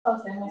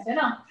Se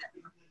emocionó.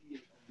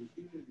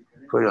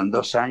 Fueron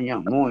 2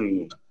 años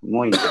muy,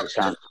 muy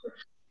interesantes.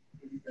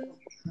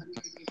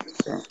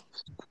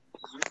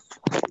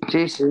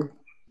 Sí, sí.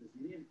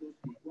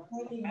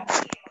 Muy lindo.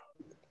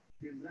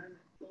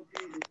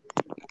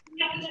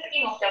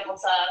 Seguimos que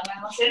posada. Me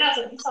emocionó,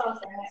 se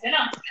emocionó.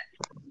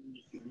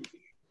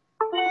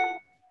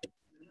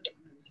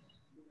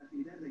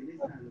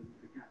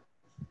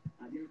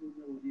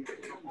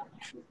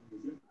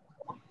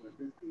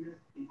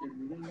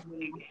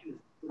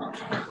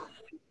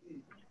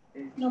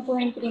 No puedo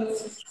imprimir.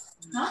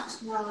 ¿No?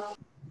 No.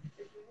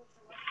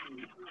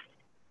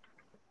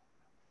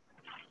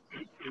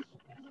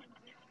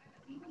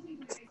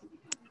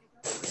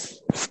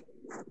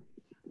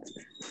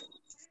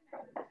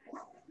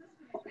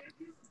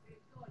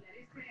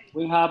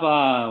 We have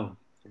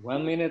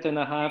 1 minute and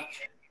a half.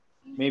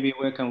 Maybe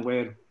we can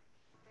wait a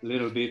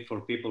little bit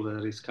for people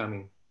that is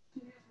coming.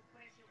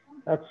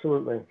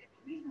 Absolutely.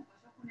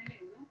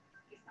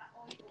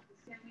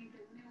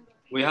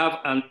 We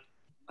have,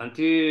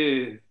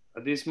 until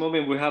at this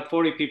moment, we have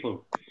 40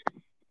 people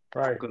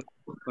Right.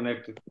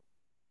 connected.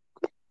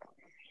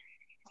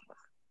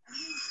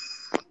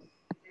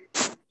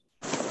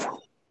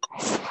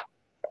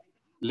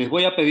 Les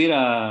voy a pedir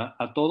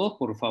a todos,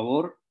 por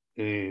favor,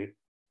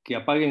 que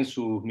apaguen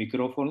sus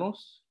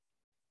micrófonos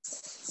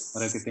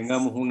para que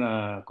tengamos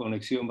una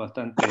conexión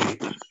bastante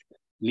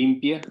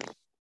limpia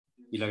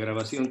y la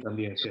grabación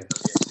también sea.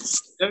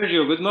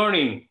 Sergio, good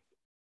morning.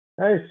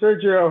 Hey,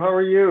 Sergio, how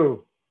are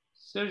you?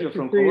 Sergio Good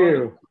from to see Colombia.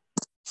 you.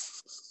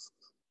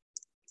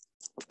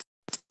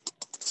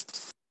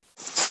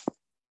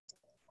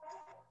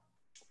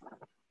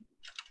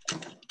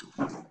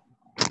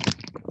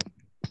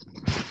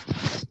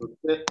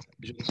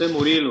 José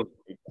Murilo.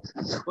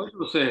 Oi,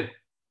 José.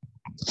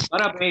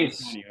 Parabéns.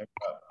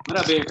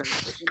 Parabéns.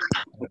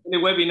 Aquele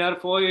webinar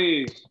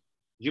foi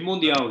de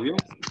mundial, viu?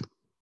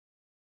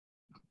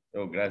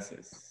 Oh,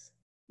 graças.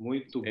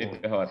 Muito bom.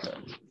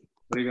 Derrota.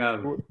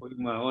 Obrigado. Foi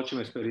uma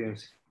ótima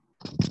experiência.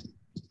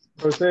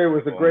 Jose, it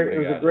was a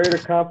great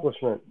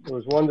accomplishment. It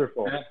was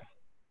wonderful. Yeah.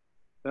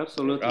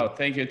 Absolutely. Oh,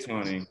 thank you,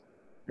 Tony.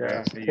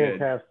 Yeah, Very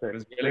fantastic. Good. It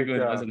was really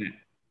good, wasn't it?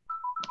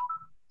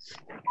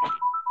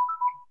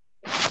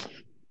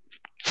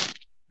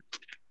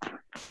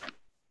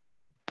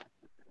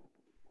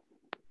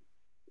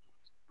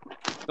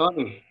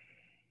 Tony.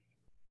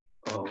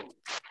 Oh.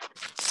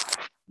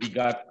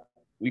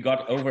 We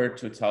got over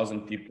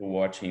 2,000 people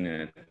watching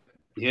it.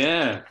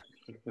 Yeah,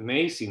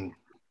 amazing.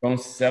 From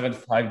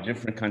 75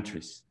 different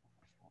countries.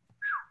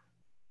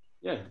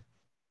 Yeah.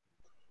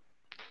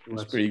 It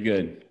was pretty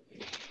good.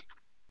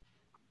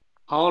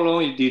 How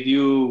long did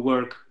you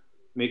work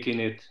making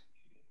it?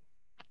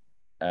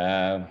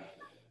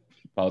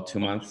 About 2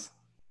 months.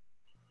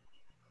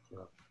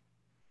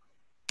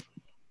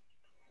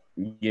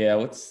 Yeah,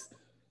 it's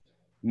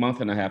a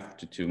month and a half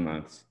to 2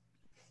 months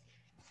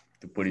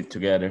to put it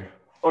together.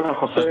 Hola,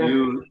 Jose.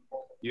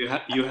 You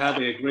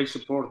had a great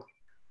support,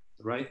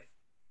 right?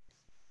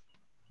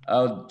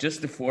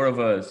 Just the 4 of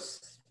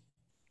us.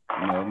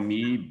 You know,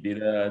 me,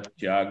 Bida,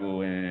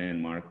 Thiago, and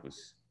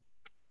Marcos.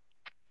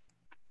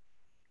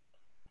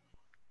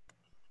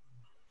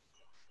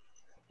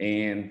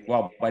 And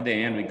well, by the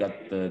end, we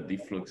got the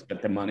Deflux,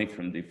 got the money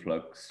from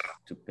Deflux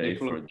to pay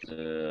for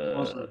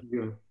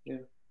the.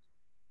 Yeah.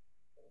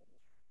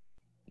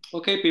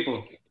 Okay,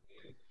 people.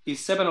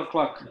 It's 7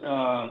 o'clock.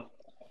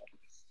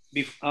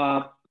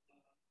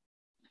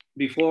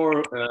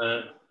 Before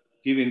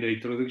giving the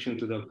introduction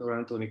to Dr.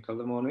 Anthony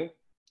Caldamone,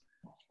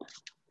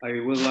 I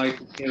would like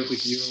to share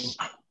with you.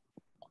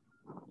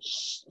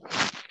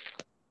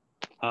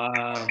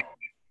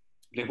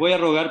 Les voy a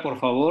rogar, por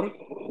favor,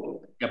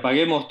 que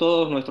apaguemos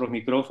todos nuestros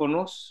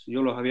micrófonos.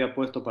 Yo los había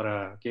puesto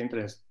para que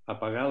entren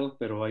apagados,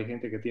 pero hay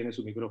gente que tiene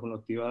su micrófono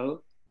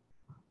activado.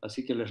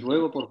 Así que les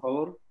ruego, por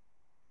favor,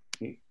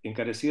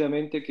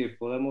 encarecidamente que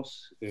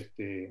podamos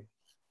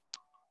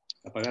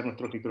apagar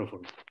nuestros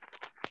micrófonos.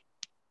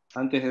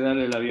 Antes de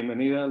darle la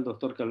bienvenida al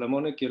doctor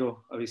Caldamone,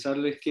 quiero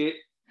avisarles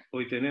que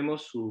hoy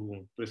tenemos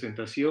su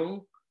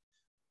presentación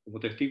como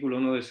testículo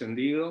no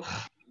descendido,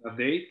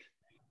 update.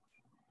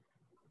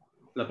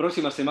 La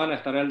próxima semana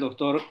estará el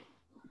doctor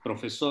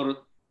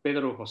profesor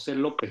Pedro José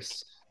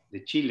López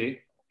de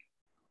Chile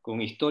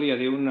con historia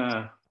de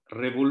una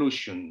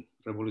revolución,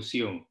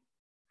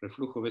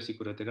 reflujo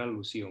vesicolateral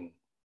lución.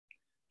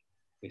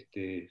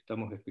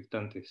 Estamos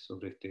expectantes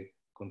sobre este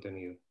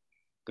contenido.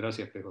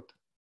 Gracias, PJ.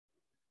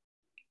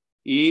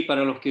 Y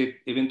para los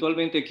que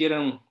eventualmente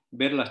quieran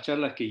ver las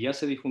charlas que ya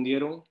se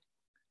difundieron,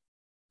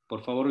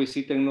 por favor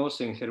visítennos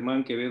en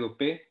Germán Quevedo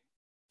P.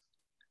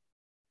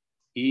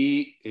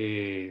 Y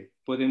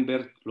pueden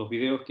ver los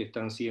videos que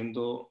están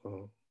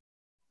siendo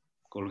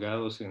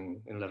colgados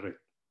en la red.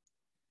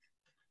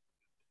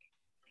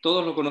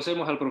 Todos lo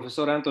conocemos al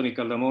profesor Anthony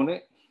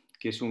Caldamone,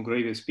 que es un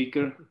great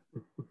speaker.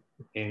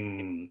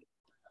 And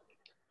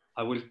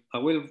I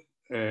will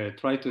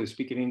try to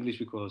speak in English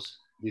because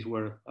these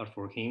words are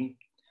for him.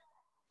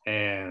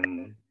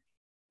 And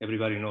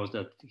everybody knows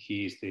that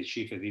he is the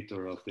chief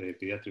editor of the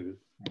Pediatric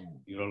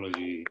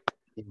Urology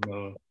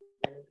Journal.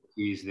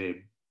 He is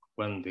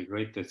one of the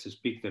greatest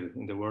speakers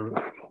in the world.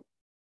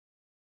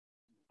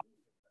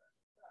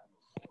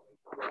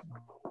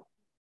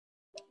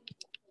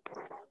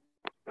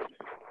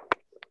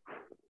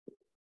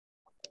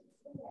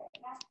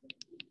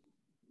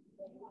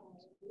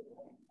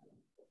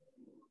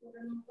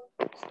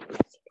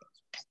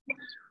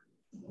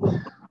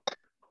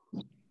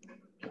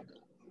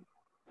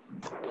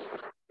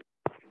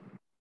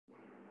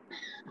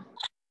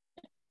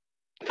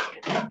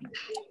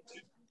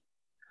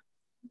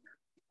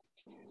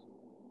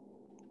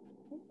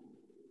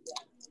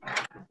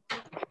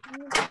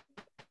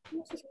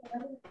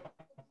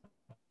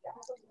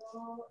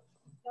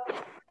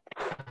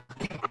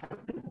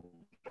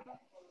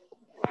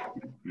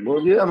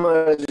 Buen día,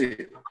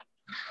 Mari.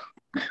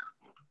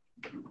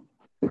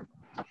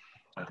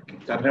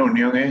 Esta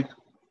reunión es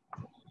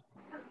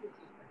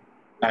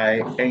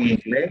en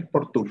inglés,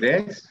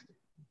 portugués,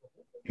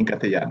 en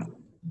castellano.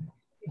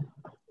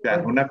 O sea,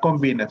 es una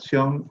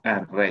combinación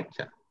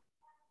arrecha.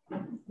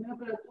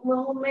 Pero tú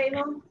más o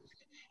menos.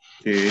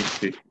 Sí,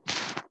 sí.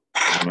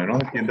 Por lo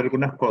menos entiendo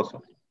algunas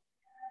cosas.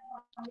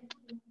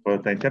 Pero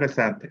está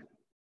interesante.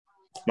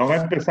 No me he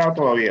empezado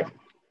todavía.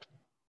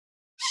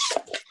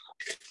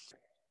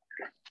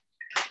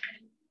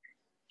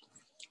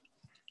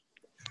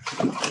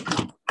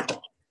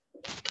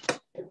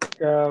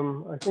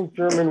 I think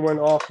German went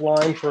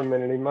offline for a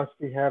minute. He must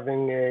be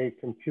having a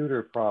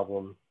computer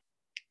problem.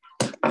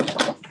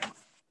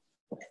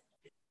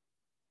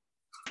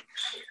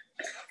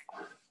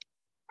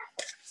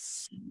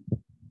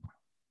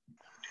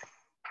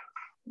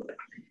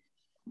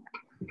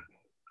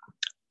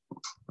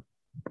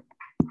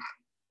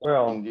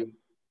 Well,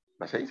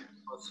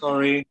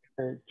 sorry.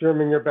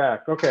 German, you're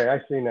back. Okay,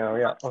 I see now.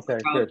 Yeah. Okay,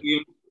 good.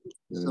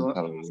 So,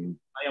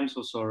 I am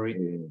so sorry.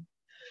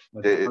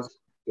 Te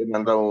he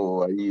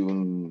mandado ahí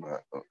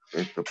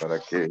esto para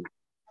que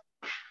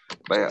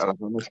vaya a las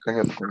manos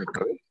cañas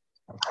otra vez.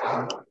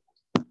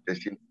 Te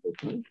siento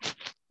aquí.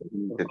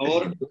 Por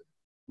favor,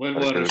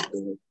 vuelvo a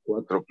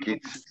 4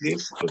 kits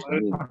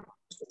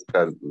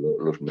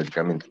los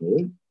medicamentos.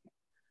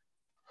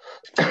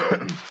 Te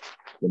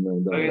he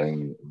mandado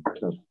en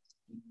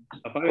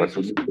apaga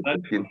su celular,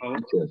 por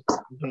favor.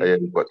 Hay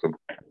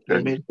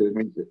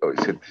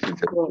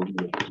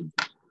 3.700.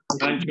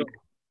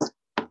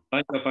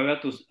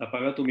 Pancho,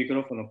 apaga tu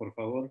micrófono, por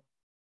favor.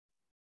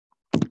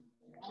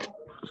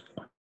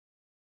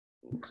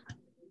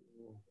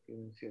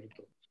 Es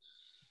cierto.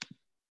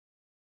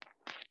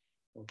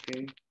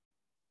 Okay.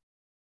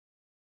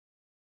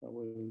 I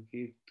will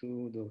give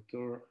to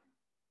Dr.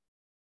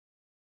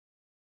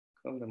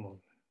 Caldamone.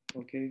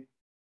 Okay.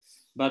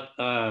 But,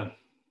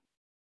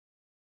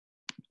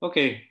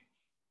 okay.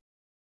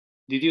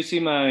 Did you see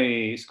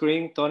my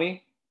screen,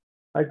 Tony?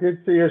 I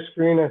did see your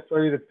screen. I saw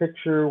you the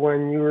picture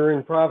when you were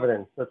in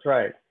Providence. That's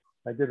right.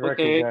 I did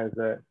recognize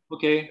that.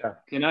 Okay. Yeah.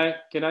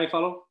 Can I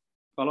follow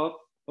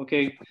up?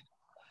 Okay.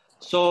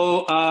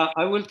 So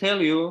I will tell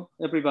you,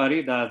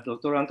 everybody, that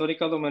Dr. Anthony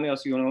Caldamone,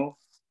 as you know,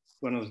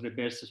 one of the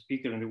best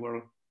speakers in the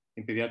world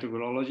in pediatric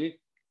urology.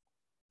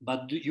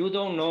 But you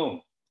don't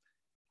know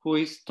who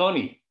is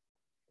Tony.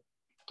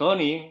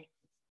 Tony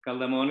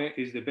Caldamone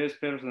is the best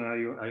person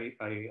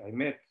I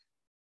met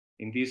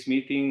in this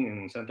meeting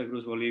in Santa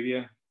Cruz,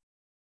 Bolivia.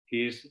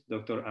 He is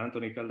Dr.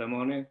 Anthony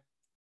Caldamone.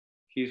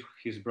 He's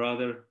his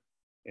brother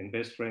and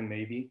best friend,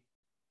 maybe,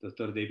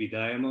 Dr. David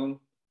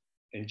Diamond,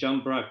 and John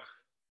Brack.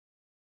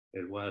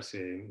 It was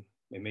an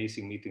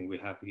amazing meeting we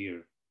have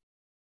here.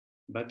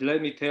 But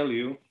let me tell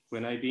you,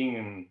 when I've been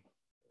in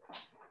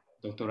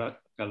Dr.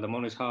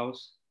 Caldamone's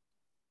house,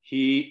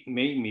 he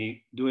made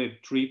me do a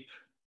trip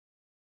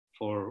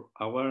for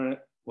 1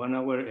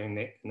 hour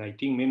and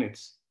 19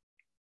 minutes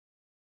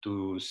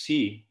to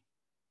see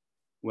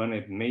one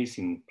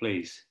amazing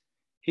place.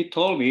 He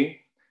told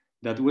me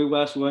that we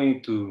was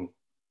going to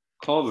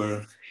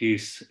cover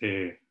his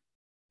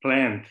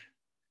plant.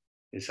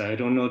 As I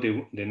don't know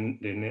the name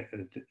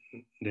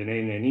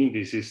in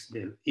English. Is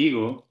the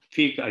ego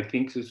fig? I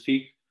think it's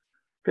fig.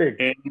 Fig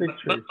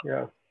tree,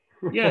 yeah.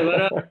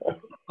 Yeah,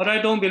 but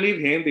I don't believe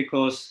him,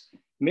 because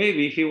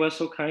maybe he was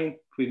so kind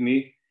with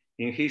me,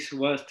 and he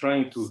was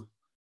trying to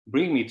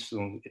bring me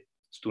to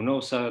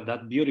know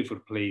that beautiful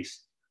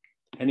place.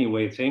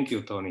 Anyway, thank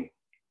you, Tony.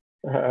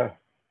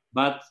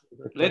 But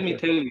let me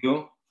tell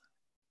you,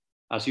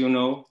 as you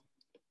know,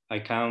 I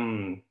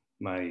come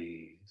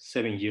my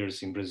 7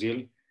 years in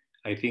Brazil.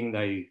 I think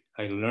I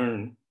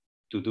learned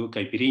to do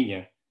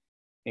caipirinha,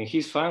 and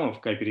he's fan of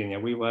caipirinha.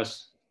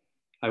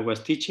 I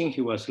was teaching,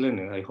 he was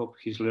learning. I hope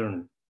he's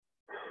learning.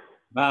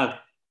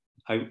 But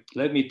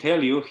let me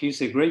tell you,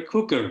 he's a great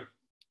cooker.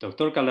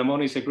 Dr.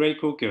 Caldamone is a great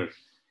cooker.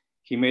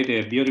 He made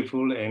a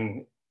beautiful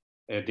and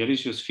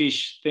delicious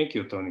fish. Thank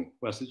you, Tony.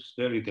 It was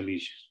very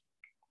delicious.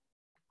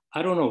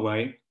 I don't know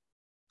why.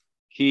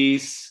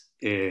 He's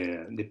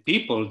the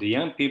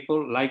young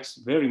people likes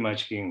very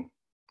much him.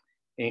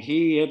 And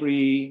he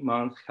every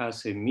month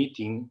has a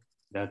meeting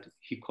that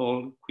he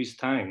called quiz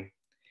time.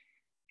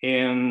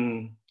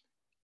 And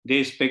they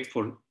expect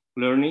for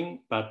learning,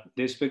 but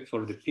they expect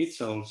for the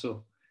pizza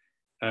also.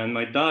 And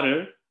my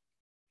daughter,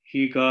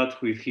 he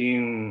got with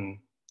him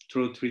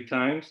 2 or 3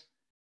 times,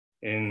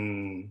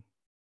 and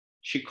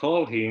she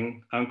called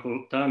him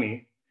Uncle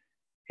Tony.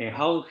 And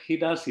how he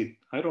does it,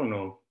 I don't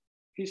know.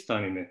 He's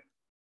Tony, man.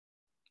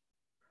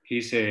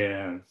 He's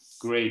a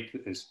great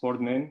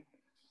sportsman.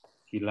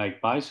 He likes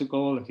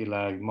bicycle. He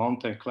likes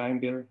mountain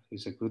climber.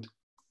 He's a good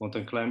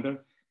mountain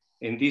climber.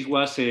 And this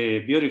was a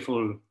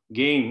beautiful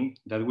game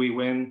that we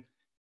went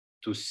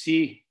to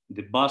see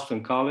the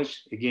Boston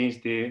College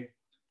against the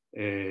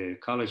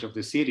College of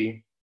the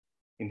City.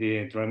 In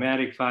the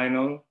dramatic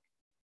final,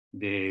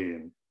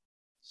 the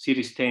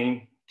City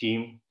Stain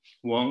team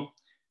won,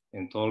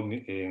 and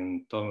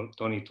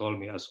Tony told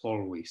me, as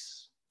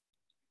always.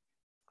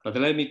 But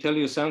let me tell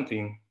you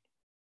something.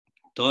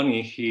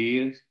 Tony,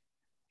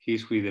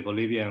 he's with the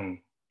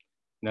Bolivian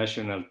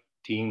national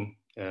team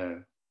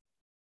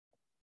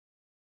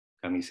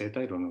camiseta,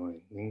 I don't know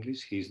in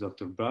English. He's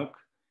Dr. Brock,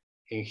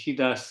 and he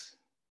does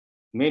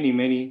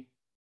many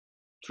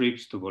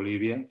trips to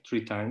Bolivia,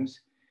 3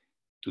 times,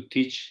 to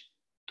teach,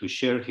 to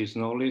share his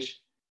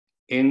knowledge,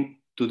 and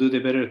to do the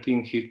better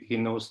thing he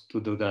knows to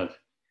do that,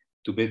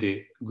 to be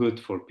the good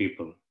for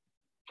people.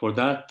 For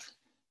that,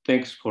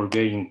 thanks for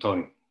being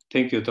Tony.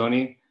 Thank you,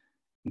 Tony.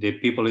 The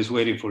people is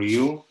waiting for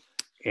you,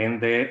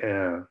 and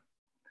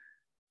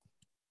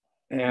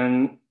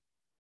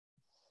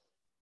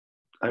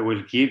I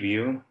will give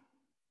you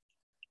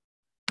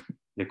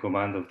the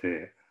command of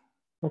the.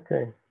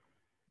 Okay.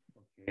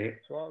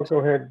 So I'll go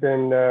ahead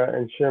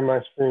and share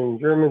my screen.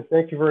 German,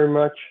 thank you very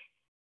much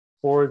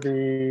for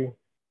the.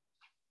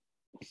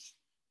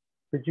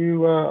 Could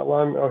you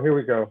allow me? Oh, here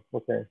we go.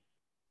 Okay.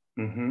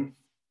 Mm-hmm.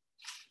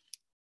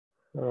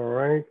 All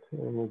right,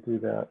 and we'll do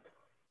that.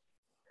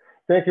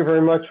 Thank you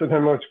very much for the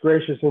most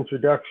gracious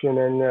introduction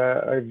and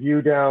a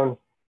view down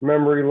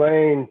memory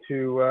lane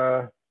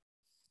to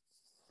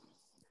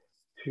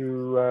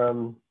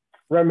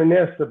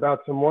reminisce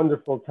about some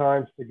wonderful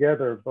times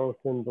together, both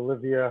in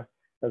Bolivia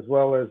as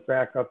well as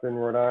back up in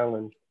Rhode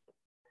Island.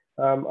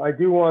 I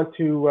do want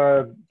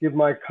to give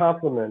my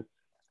compliments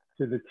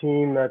to the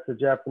team at the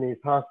Japanese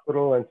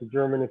hospital and to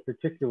German in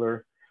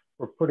particular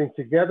for putting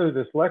together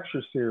this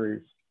lecture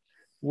series,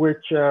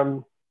 which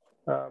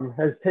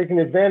has taken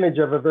advantage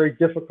of a very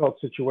difficult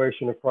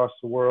situation across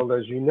the world,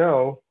 as you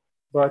know,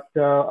 but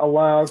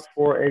allowed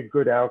for a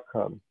good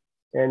outcome.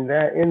 And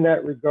that, in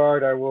that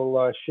regard, I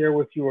will share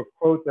with you a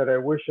quote that I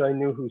wish I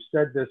knew who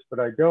said this, but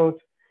I don't.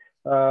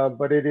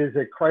 But it is,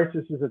 a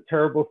crisis is a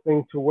terrible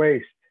thing to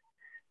waste.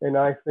 And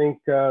I think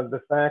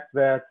the fact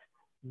that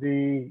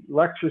the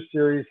lecture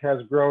series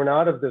has grown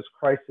out of this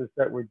crisis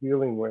that we're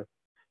dealing with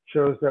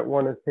shows that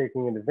one is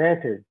taking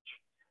advantage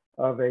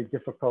of a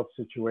difficult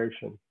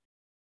situation.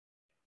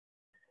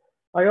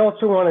 I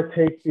also want to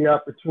take the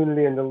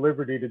opportunity and the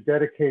liberty to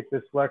dedicate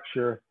this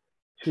lecture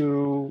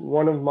to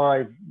one of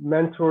my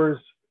mentors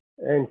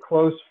and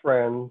close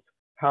friends,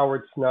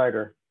 Howard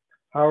Snyder.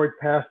 Howard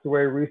passed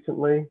away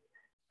recently.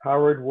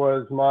 Howard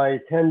was my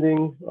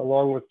attending,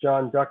 along with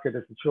John Duckett,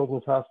 at the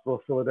Children's Hospital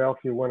of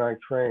Philadelphia when I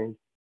trained.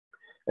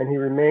 And he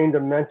remained a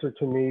mentor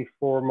to me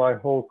for my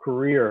whole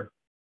career.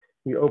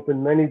 He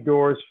opened many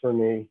doors for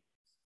me,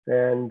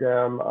 and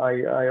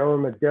I owe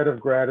him a debt of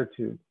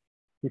gratitude.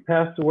 He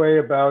passed away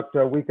about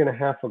a week and a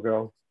half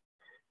ago.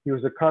 He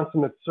was a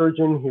consummate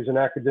surgeon. He was an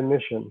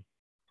academician.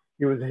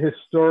 He was a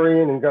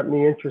historian and got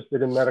me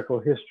interested in medical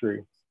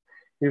history.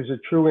 He was a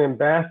true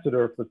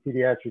ambassador for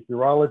pediatric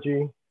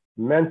urology,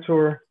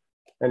 mentor,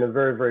 and a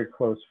very, very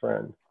close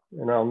friend.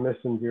 And I'll miss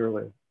him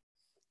dearly.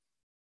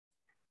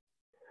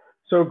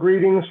 So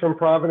greetings from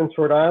Providence,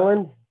 Rhode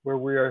Island,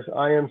 where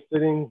I am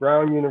sitting,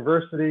 Brown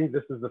University.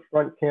 This is the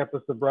front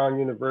campus of Brown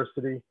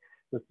University.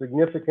 The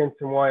significance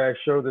and why I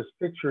show this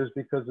picture is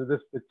because of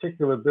this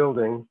particular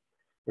building,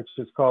 which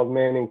is called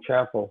Manning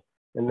Chapel.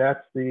 And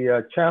that's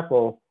the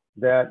chapel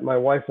that my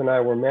wife and I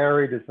were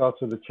married. It's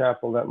also the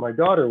chapel that my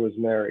daughter was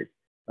married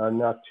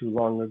not too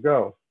long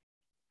ago.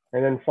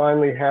 And then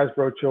finally,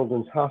 Hasbro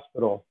Children's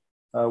Hospital,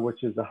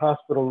 which is the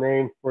hospital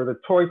name for the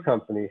toy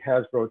company,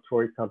 Hasbro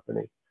Toy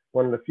Company,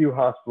 one of the few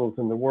hospitals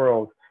in the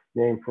world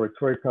named for a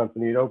toy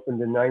company. It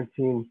opened in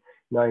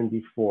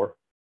 1994.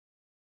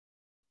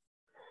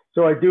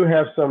 So I do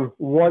have some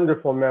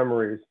wonderful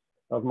memories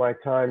of my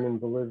time in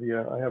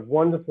Bolivia. I have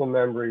wonderful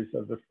memories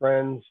of the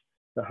friends,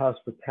 the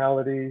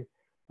hospitality,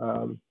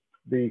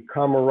 the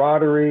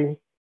camaraderie,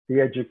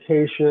 the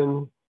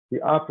education,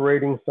 the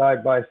operating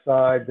side by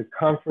side, the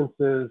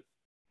conferences.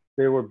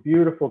 They were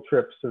beautiful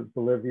trips to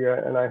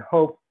Bolivia, and I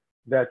hope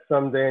that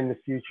someday in the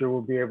future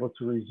we'll be able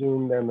to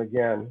resume them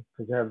again,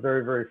 because I have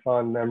very, very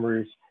fond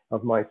memories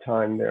of my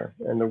time there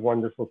and the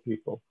wonderful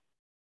people.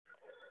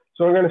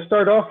 So I'm going to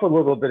start off with a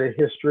little bit of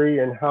history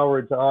in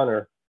Howard's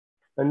honor.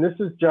 And this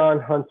is John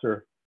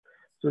Hunter.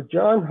 So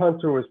John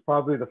Hunter was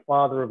probably the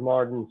father of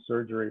modern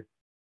surgery.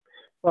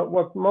 But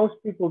what most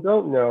people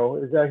don't know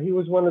is that he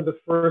was one of the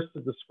first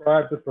to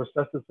describe the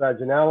processus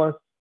vaginalis,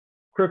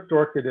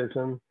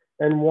 cryptorchidism,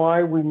 and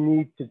why we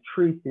need to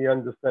treat the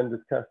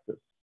undescended testis.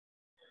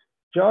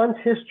 John's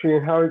history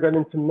and how he got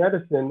into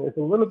medicine is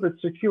a little bit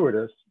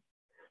circuitous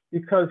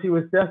because he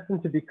was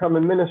destined to become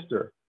a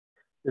minister.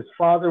 His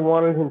father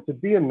wanted him to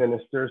be a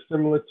minister,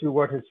 similar to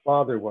what his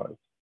father was.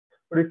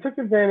 But he took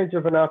advantage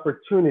of an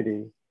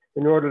opportunity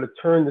in order to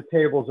turn the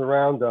tables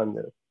around on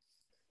this.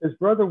 His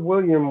brother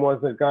William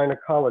was a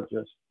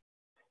gynecologist,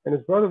 and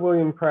his brother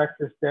William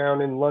practiced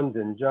down in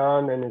London.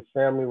 John and his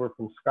family were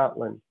from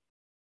Scotland.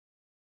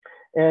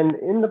 And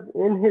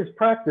in his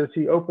practice,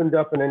 he opened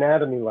up an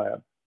anatomy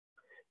lab.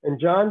 And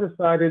John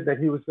decided that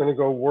he was going to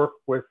go work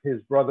with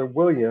his brother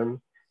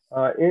William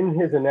in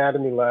his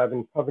anatomy lab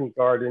in Covent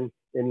Garden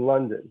in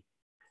London.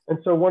 And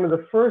so one of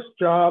the first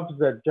jobs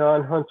that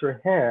John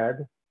Hunter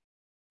had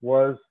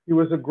was he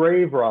was a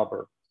grave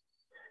robber.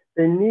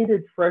 They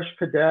needed fresh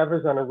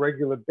cadavers on a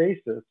regular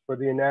basis for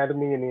the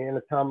anatomy and the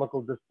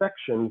anatomical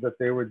dissections that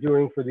they were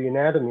doing for the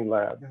anatomy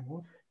lab.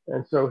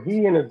 And so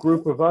he and a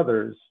group of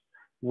others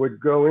would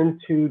go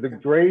into the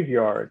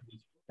graveyards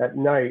at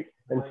night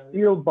and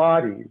steal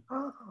bodies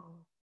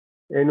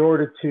in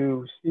order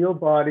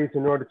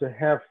to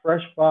have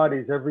fresh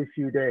bodies every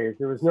few days.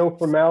 There was no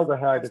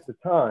formaldehyde at the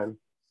time,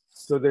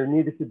 so there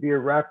needed to be a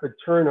rapid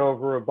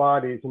turnover of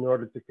bodies in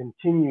order to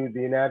continue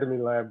the anatomy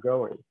lab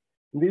going.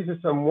 And these are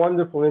some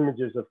wonderful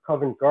images of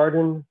Covent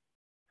Garden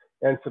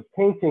and some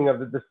painting of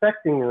the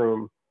dissecting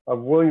room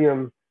of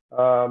William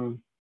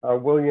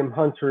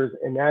Hunter's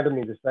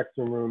anatomy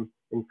dissecting room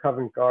in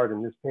Covent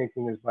Garden. This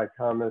painting is by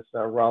Thomas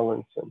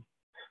Rawlinson.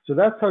 So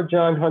that's how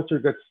John Hunter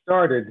got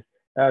started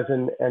as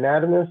an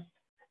anatomist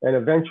and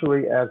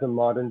eventually as a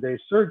modern day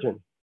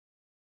surgeon.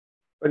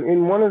 But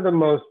in one of the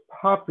most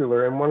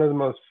popular and one of the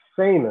most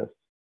famous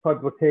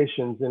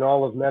publications in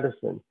all of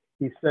medicine,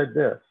 he said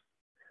this: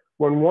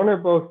 "When one or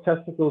both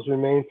testicles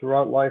remain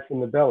throughout life in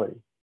the belly,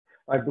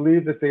 I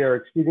believe that they are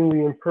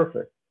exceedingly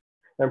imperfect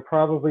and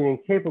probably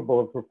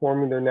incapable of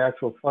performing their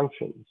natural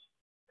functions,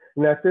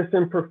 and that this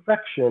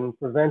imperfection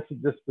prevents a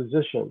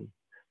disposition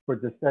for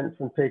descent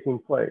from taking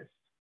place."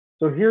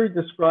 So here he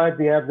described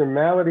the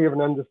abnormality of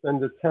an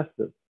undescended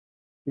testis.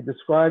 He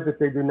described that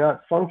they do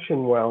not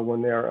function well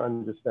when they are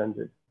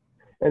undescended,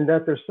 and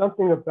that there's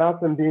something about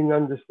them being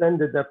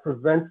undescended that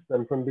prevents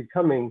them from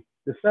becoming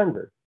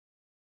descended.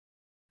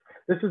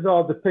 This is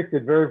all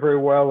depicted very, very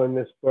well in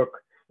this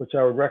book, which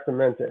I would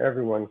recommend to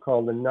everyone,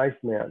 called The Knife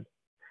Man.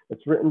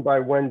 It's written by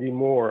Wendy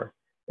Moore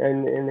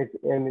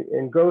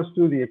and goes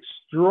through the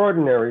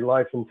extraordinary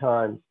life and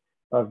times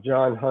of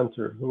John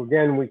Hunter, who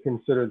again, we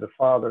consider the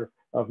father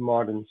of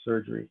modern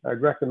surgery.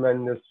 I'd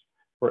recommend this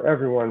for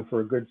everyone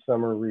for a good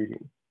summer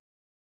reading.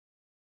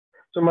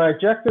 So my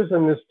objectives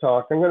in this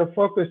talk, I'm going to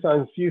focus on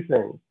a few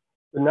things: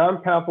 the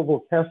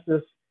non-palpable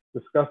testis,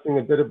 discussing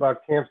a bit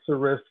about cancer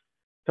risk,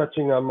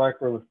 touching on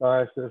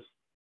microlithiasis,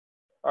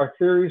 our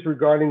theories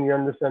regarding the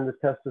undescended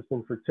testis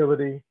and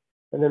fertility,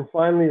 and then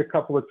finally a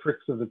couple of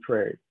tricks of the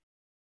trade.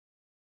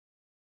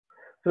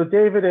 So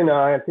David and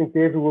I think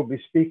David will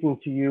be speaking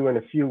to you in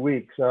a few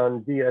weeks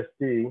on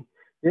DSD.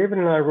 David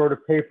and I wrote a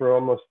paper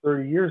almost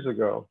 30 years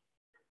ago.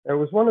 It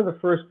was one of the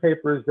first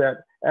papers that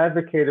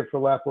advocated for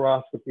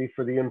laparoscopy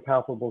for the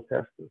impalpable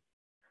testis,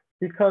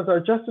 because our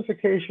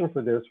justification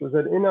for this was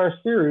that in our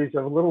series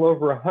of a little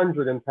over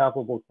 100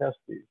 impalpable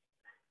testes,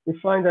 we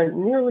find that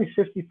nearly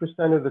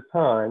 50% of the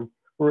time,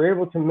 we're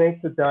able to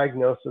make the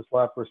diagnosis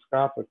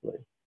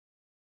laparoscopically.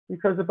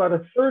 Because about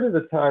a third of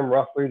the time,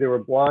 roughly, there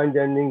were blind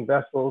ending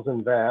vessels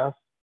and vas,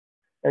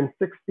 and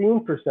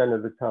 16%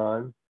 of the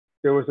time,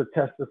 there was a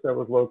testis that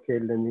was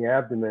located in the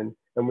abdomen,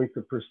 and we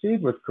could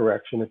proceed with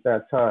correction at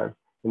that time.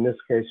 In this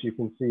case, you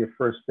can see a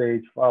first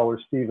stage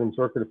Fowler-Stevens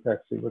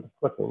orchidopexy with a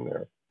clipping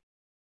there.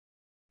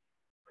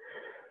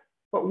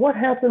 But what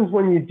happens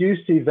when you do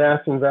see vas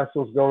and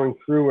vessels going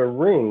through a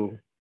ring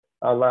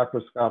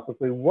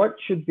laparoscopically? What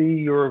should be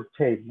your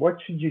take?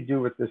 What should you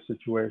do with this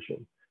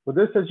situation? Well,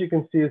 this, as you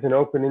can see, is an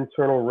open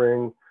internal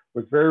ring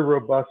with very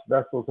robust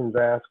vessels and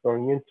vas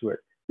going into it.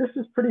 This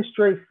is pretty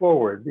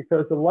straightforward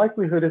because the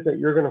likelihood is that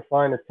you're going to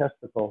find a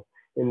testicle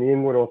in the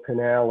inguinal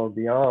canal or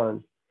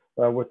beyond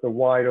with the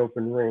wide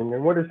open ring.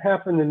 And what has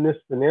happened in this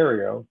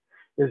scenario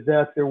is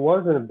that there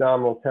was an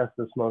abdominal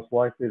testis, most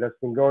likely, that's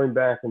been going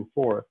back and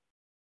forth.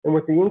 And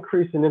with the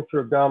increase in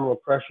intra-abdominal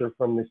pressure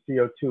from the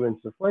CO2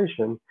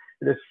 insufflation,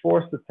 it has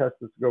forced the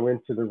testis to go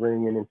into the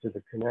ring and into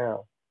the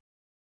canal.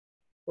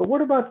 But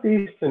what about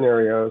these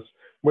scenarios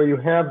where you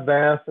have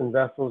vas and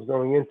vessels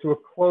going into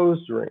a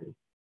closed ring?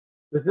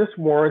 Does this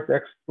warrant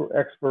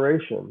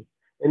exploration?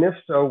 And if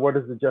so, what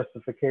is the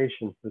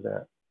justification for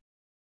that?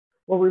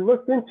 Well, we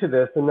looked into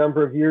this a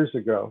number of years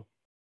ago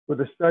with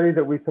a study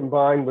that we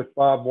combined with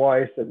Bob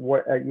Weiss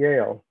at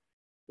Yale.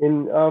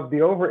 Of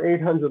the over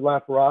 800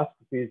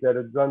 laparoscopies that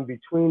had done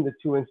between the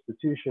two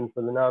institutions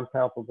for the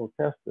non-palpable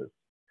testis,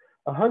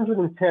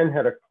 110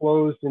 had a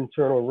closed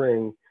internal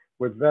ring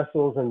with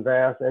vessels and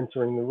vas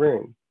entering the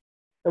ring.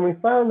 And we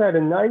found that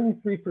in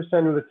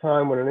 93% of the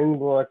time when an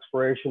inguinal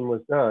exploration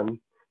was done,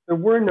 there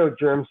were no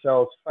germ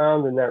cells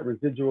found in that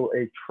residual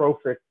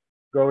atrophic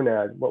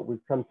gonad, what we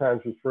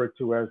sometimes refer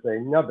to as a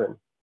nubbin,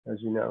 as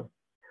you know.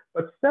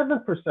 But 7%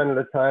 of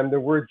the time, there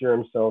were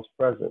germ cells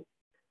present.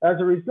 As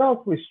a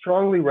result, we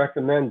strongly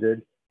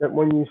recommended that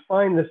when you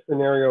find this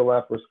scenario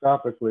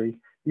laparoscopically,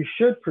 you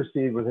should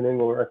proceed with an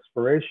inguinal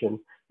expiration,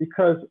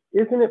 because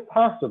isn't it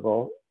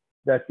possible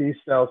that these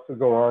cells could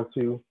go on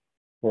to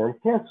form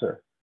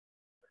cancer?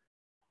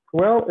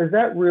 Well, is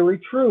that really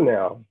true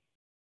now?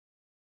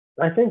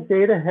 I think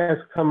data has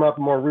come up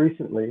more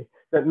recently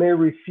that may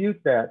refute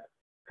that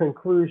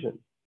conclusion,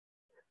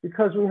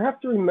 because we have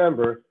to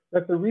remember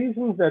that the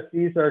reason that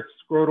these are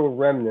scrotal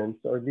remnants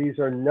or these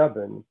are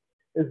nubbins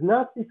is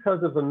not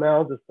because of a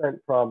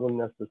mal-descent problem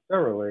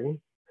necessarily,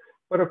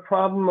 but a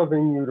problem of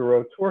in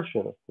utero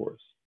torsion, of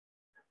course.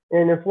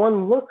 And if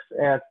one looks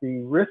at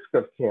the risk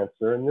of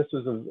cancer, and this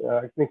was,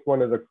 I think,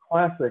 one of the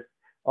classic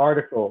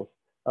articles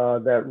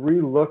that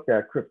re-looked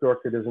at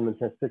cryptorchidism and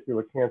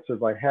testicular cancer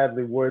by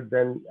Hadley Wood,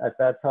 then at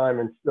that time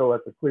and still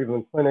at the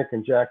Cleveland Clinic,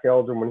 and Jack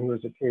Elder when he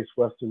was at Case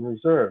Western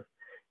Reserve.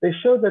 They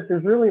showed that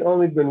there's really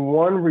only been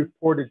one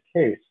reported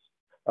case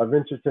of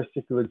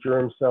intertesticular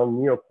germ cell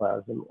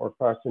neoplasm or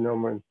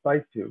carcinoma in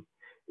situ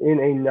in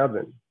a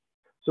nubbin.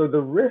 So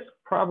the risk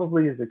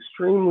probably is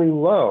extremely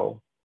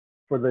low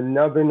for the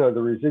nubbin or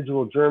the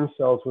residual germ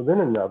cells within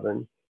a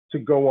nubbin to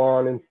go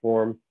on and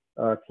form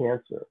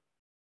cancer.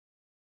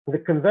 The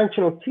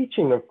conventional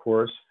teaching, of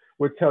course,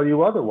 would tell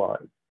you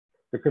otherwise.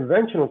 The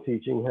conventional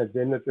teaching had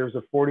been that there's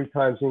a 40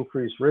 times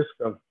increased risk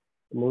of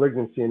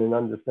malignancy in an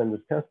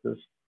undescended testis,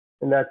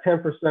 and that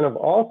 10% of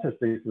all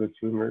testicular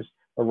tumors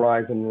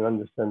arise in an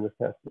undescended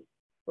testis.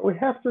 But we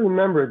have to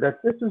remember that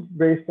this is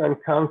based on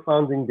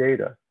confounding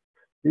data.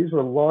 These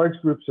were large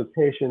groups of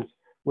patients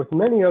with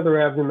many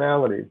other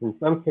abnormalities, in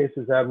some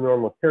cases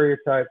abnormal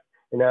karyotype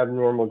and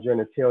abnormal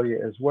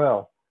genitalia as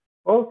well,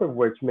 both of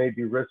which may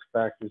be risk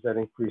factors that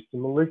increase the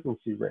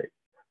malignancy rate.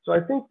 So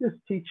I think this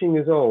teaching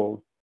is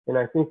old, and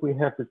I think we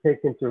have to take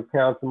into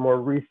account the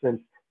more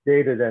recent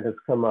data that has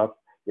come up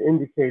to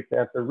indicate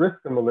that the risk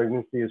of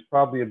malignancy is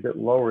probably a bit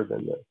lower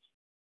than this.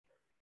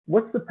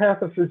 What's the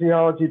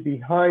pathophysiology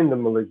behind the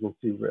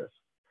malignancy risk?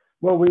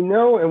 Well, we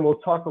know, and we'll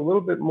talk a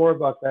little bit more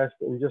about that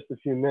in just a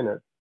few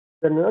minutes,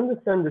 that an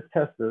undescended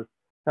testis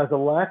has a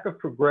lack of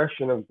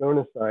progression of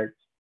gonocytes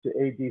to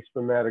AD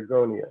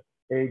spermatogonia,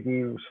 AD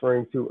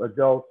referring to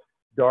adult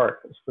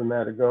dark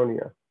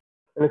spermatogonia.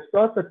 And it's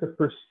thought that the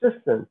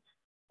persistence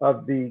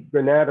of the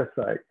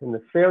gonadocytes and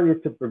the failure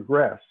to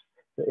progress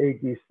to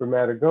AD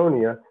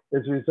spermatogonia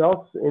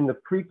results in the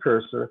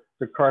precursor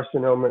to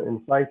carcinoma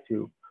in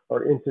situ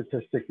or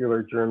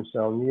intertesticular germ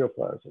cell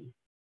neoplasm.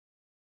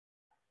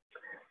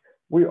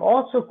 We're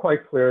also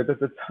quite clear that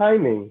the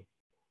timing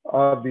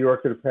of the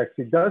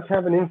orchidopexy does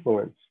have an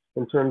influence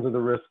in terms of the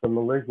risk of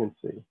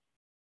malignancy.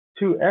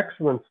 Two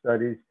excellent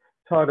studies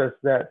taught us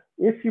that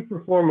if you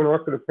perform an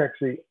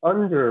orchidopexy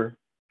under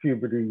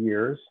puberty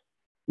years,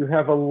 you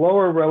have a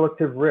lower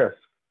relative risk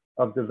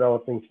of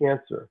developing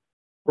cancer.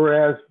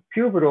 Whereas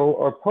pubertal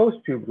or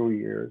post-pubertal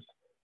years,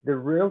 the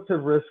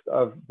relative risk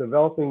of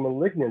developing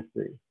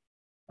malignancy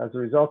as a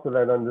result of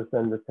that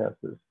undescended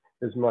testis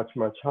is much,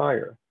 much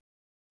higher.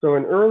 So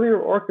an earlier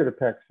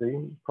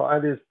orchidopexy,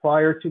 that is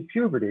prior to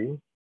puberty,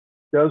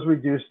 does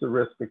reduce the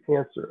risk of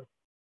cancer.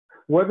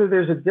 Whether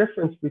there's a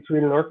difference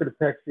between an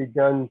orchidopexy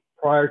done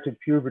prior to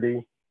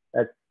puberty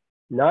at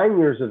 9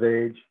 years of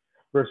age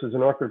versus an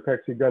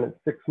orchidopexy done at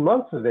 6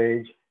 months of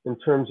age in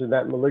terms of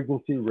that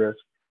malignancy risk,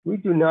 we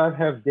do not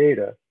have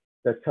data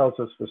that tells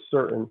us for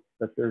certain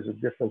that there's a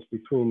difference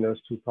between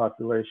those two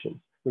populations.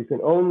 We can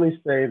only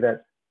say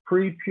that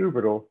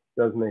pre-pubertal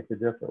does make a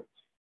difference.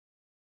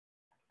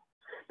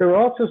 There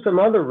are also some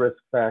other risk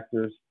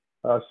factors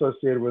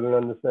associated with an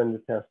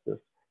undescended testis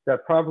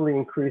that probably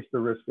increase the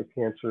risk of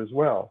cancer as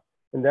well.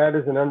 And that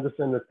is an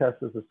undescended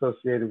testis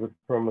associated with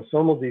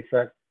chromosomal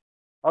defects,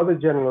 other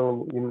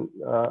genital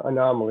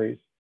anomalies,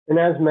 and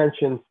as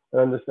mentioned, an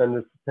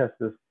undescended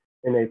testis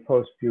in a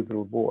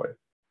post-pubertal boy.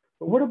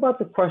 But what about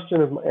the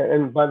question of,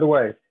 and by the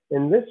way,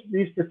 in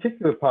these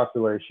particular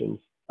populations,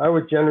 I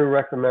would generally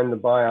recommend the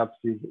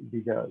biopsy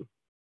be done.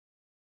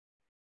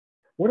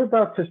 What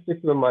about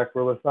testicular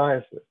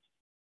microlithiasis?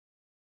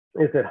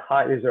 Is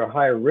there a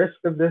higher risk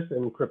of this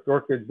in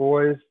cryptorchid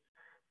boys?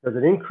 Does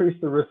it increase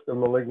the risk of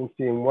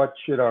malignancy, and what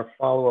should our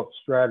follow-up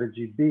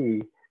strategy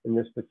be in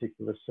this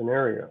particular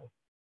scenario?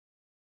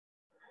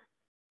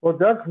 Well,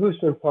 Doug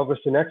Hoosman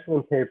published an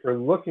excellent paper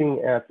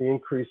looking at the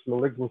increased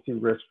malignancy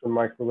risk from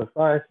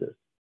microlithiasis.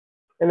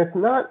 And it's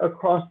not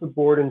across the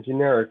board and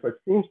generic, but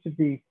seems to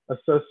be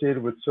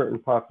associated with certain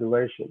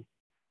populations,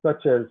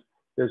 such as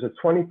there's a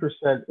 20%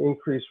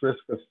 increased risk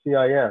of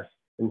CIS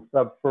in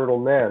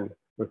subfertile men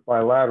with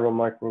bilateral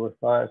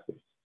microlithiasis.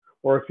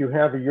 Or if you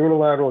have a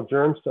unilateral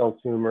germ cell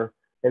tumor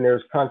and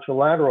there's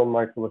contralateral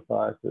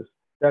microlithiasis,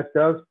 that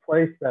does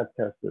place that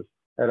testis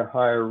at a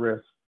higher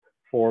risk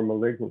for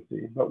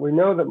malignancy. But we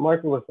know that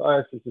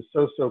microlithiasis is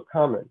so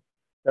common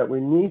that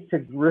we need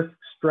to risk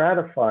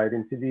stratify it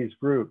into these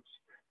groups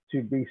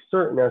to be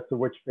certain as to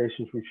which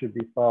patients we should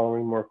be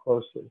following more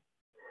closely.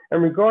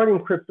 And regarding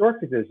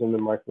cryptorchidism and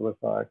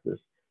microlithiasis,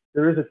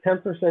 there is a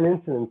 10%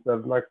 incidence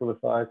of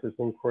microlithiasis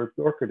and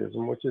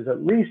cryptorchidism, which is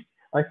at least,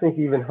 I think,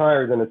 even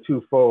higher than a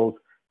twofold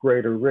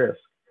greater risk.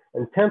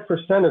 And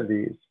 10% of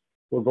these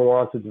will go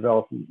on to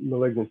develop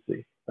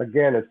malignancy.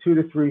 Again, a 2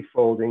 to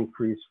 3-fold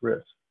increased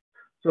risk.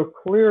 So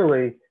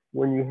clearly,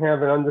 when you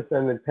have an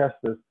undescended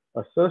testis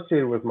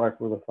associated with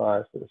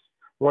microlithiasis,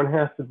 one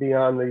has to be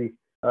on the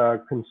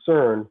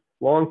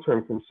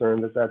long-term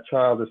concern that that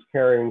child is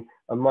carrying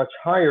a much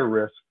higher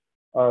risk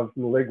of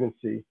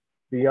malignancy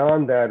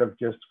beyond that of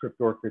just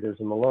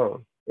cryptorchidism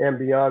alone, and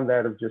beyond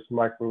that of just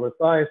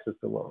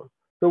microlithiasis alone.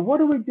 So what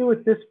do we do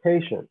with this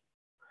patient?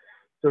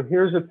 So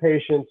here's a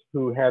patient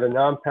who had a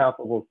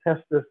non-palpable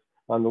testis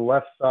on the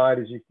left side,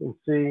 as you can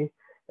see.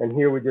 And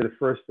here we did a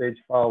first stage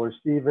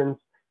Fowler-Stevens.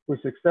 We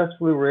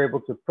successfully were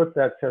able to put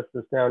that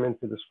testis down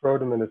into the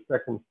scrotum in a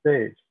second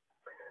stage.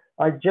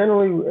 I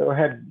generally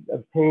had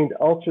obtained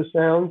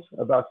ultrasounds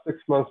about 6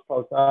 months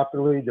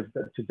postoperatively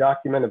to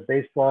document a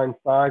baseline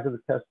size of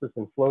the testis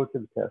and flow to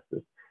the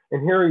testis.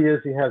 And here he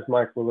is, he has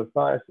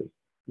microlithiasis.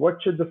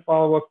 What should the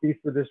follow-up be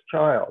for this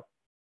child?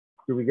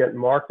 Do we get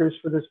markers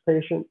for this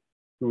patient?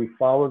 Do we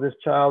follow this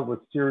child with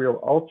serial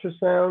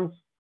ultrasounds?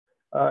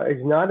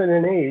 He's not at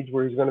an age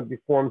where he's going to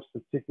perform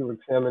testicular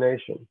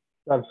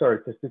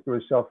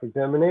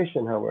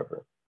self-examination,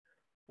 however.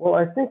 Well,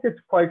 I think it's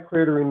quite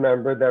clear to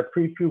remember that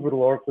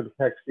prepubertal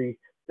orchidopexy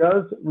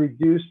does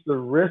reduce the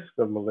risk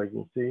of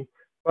malignancy,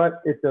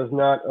 but it does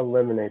not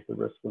eliminate the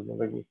risk of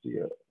malignancy.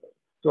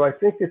 So I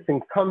think it's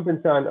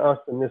incumbent on us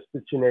in this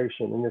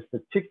situation, in this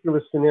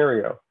particular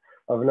scenario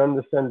of an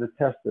undescended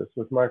testis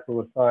with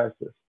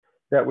microlithiasis,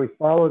 that we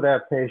follow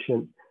that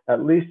patient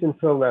at least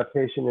until that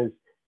patient is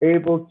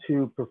able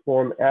to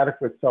perform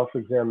adequate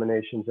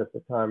self-examinations at the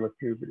time of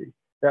puberty.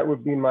 That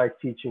would be my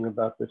teaching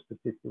about this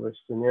particular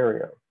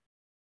scenario.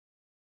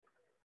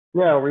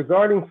 Now,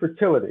 regarding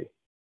fertility,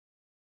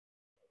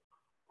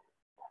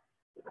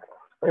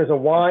 there's a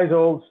wise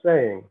old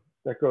saying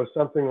that goes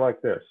something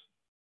like this.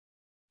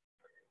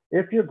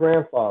 If your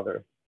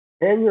grandfather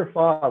and your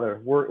father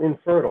were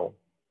infertile,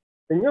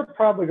 then you're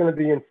probably going to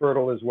be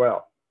infertile as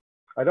well.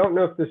 I don't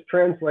know if this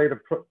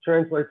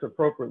translates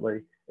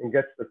appropriately and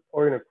gets the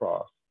point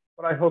across,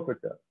 but I hope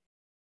it does.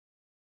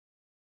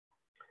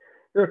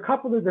 There are a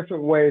couple of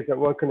different ways that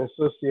one can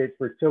associate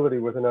fertility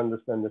with an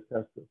undescended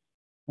testis.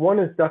 One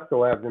is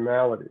ductal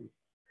abnormalities.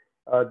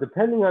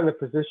 Depending on the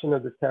position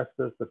of the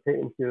testis, the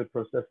patency of the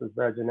processus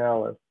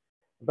vaginalis,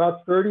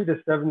 about 30 to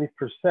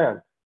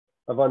 70%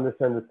 of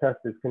undescended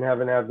testes can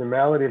have an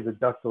abnormality of the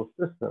ductal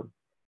system,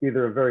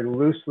 either a very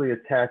loosely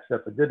attached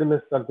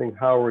epididymis, something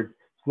Howard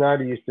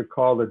Snyder used to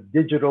call the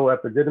digital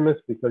epididymis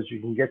because you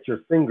can get your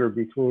finger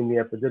between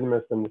the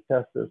epididymis and the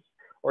testis,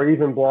 or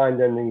even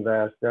blind ending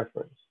vas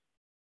deferens.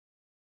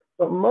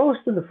 But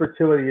most of the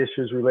fertility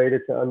issues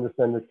related to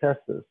undescended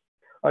testis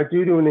are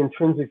due to an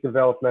intrinsic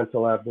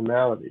developmental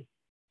abnormality,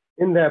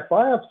 in that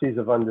biopsies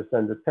of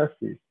undescended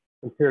testes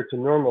compared to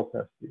normal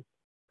testes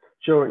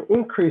show an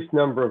increased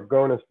number of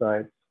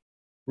gonocytes,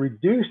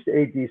 reduced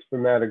AD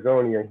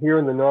spermatogonia. Here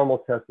in the normal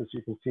testis,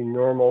 you can see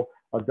normal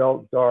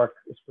adult dark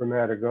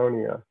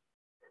spermatogonia,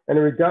 and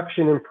a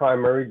reduction in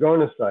primary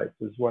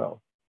gonocytes as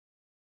well.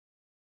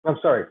 I'm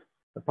sorry,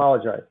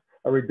 apologize.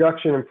 A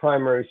reduction in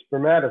primary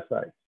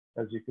spermatocytes,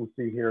 as you can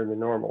see here in the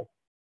normal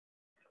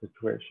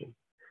situation.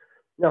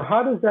 Now,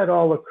 how does that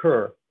all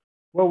occur?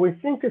 Well, we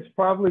think it's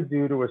probably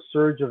due to a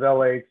surge of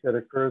LH that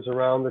occurs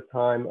around the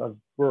time of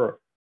birth,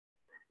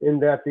 in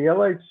that the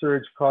LH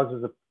surge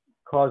causes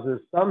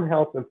some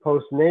help in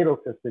postnatal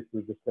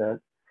testicular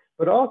descent,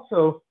 but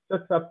also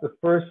sets up the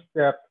first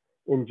step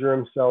in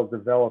germ cell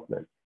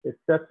development. It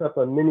sets up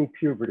a mini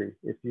puberty,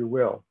 if you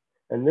will,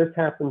 and this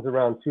happens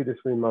around 2 to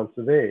 3 months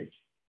of age.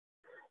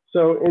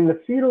 So in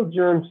the fetal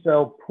germ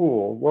cell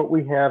pool, what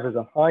we have is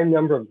a high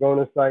number of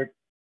gonocytes,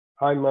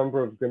 high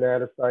number of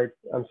gonocytes,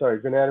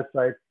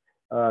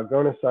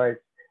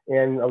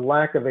 and a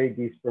lack of AD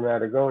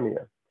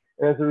spermatogonia.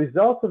 And as a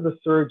result of the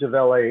surge of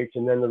LH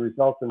and then the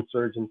resultant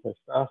surge in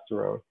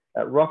testosterone,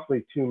 at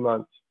roughly 2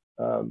 months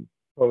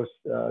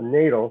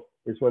postnatal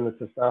is when the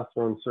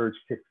testosterone surge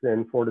kicks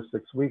in, 4 to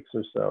 6 weeks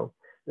or so.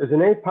 There's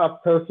an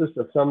apoptosis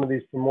of some of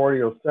these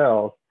primordial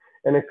cells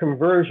and a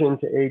conversion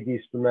to AD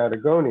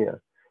spermatogonia,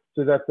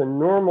 so that the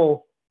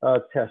normal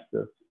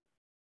testis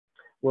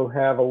will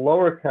have a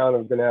lower count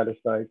of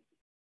gonadocytes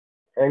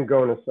and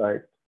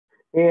gonocytes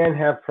and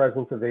have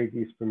presence of AD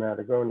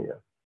spermatogonia.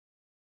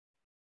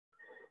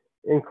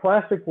 In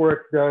classic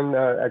work done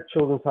at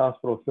Children's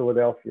Hospital of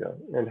Philadelphia,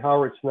 and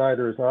Howard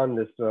Snyder is on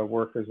this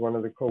work as one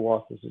of the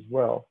co-authors as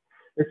well,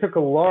 they took a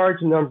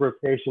large number of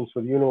patients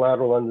with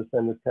unilateral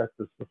undescended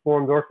testis,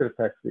 performed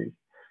orchidopexy,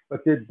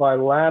 but did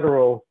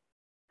bilateral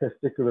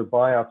testicular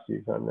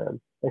biopsies on them,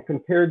 and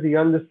compared the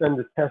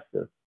undescended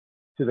testis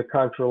to the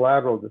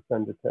contralateral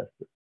descended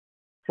testis,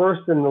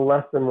 first in the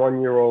less than 1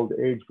 year old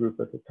age group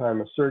at the time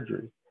of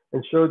surgery,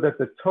 and showed that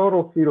the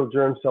total fetal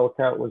germ cell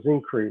count was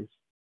increased,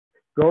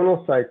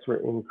 gonocytes were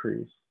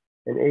increased,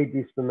 and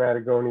AD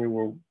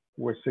spermatogonia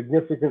were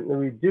significantly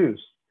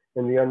reduced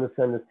in the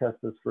undescended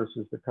testis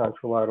versus the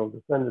contralateral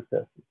descended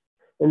testis.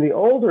 In the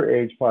older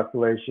age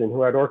population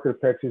who had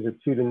orchidopexies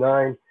at 2 to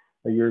 9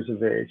 years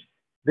of age,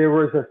 there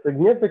was a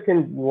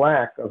significant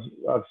lack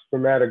of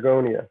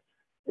spermatogonia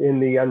in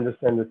the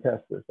undescended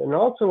testis, and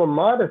also a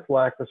modest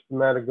lack of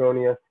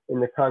spermatogonia in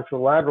the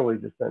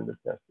contralaterally descended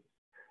testis.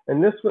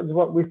 And this was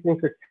what we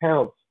think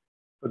accounts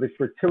for the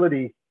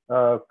fertility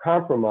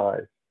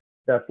compromise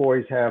that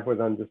boys have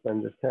with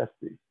undescended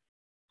testes.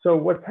 So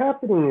what's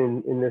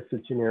happening in this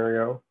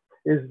scenario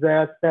is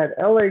that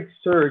LH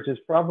surge is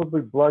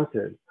probably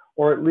blunted,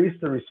 or at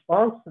least the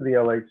response to the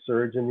LH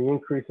surge and the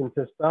increase in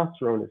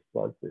testosterone is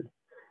blunted,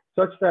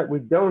 such that we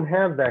don't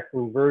have that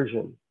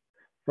conversion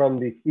from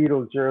the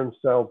fetal germ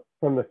cell,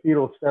 from the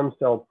fetal stem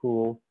cell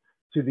pool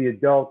to the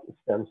adult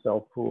stem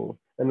cell pool,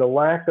 and the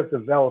lack of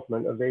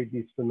development of AD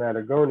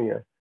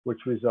spermatogonia, which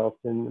results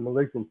in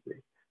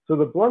malignancy. So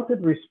the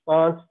blunted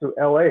response to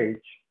LH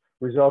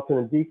results in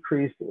a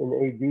decrease in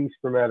AD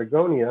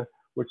spermatogonia,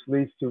 which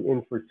leads to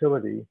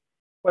infertility,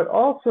 but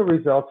also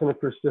results in a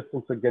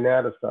persistence of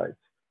gonadocytes,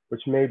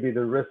 which may be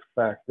the risk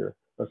factor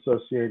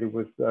associated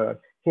with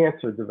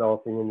cancer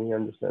developing in the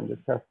undescended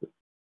testis.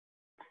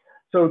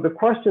 So the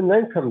question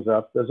then comes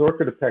up, does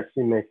orchidopexy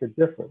make a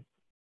difference?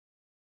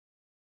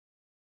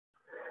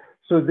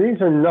 So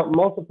these are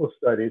multiple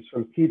studies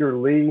from Peter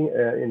Lee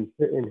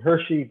in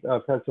Hershey,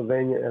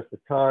 Pennsylvania at the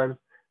time,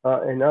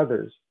 and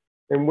others,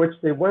 in which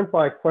they went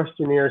by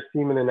questionnaire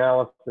semen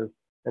analysis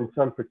and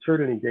some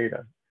paternity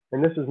data.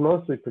 And this is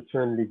mostly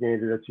paternity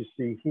data that you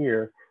see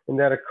here, in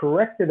that a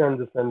corrected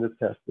undescended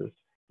testis,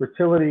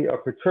 fertility or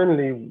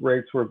paternity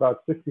rates were about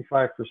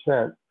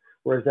 65%,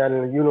 whereas that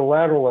in a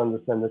unilateral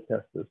undescended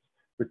testis,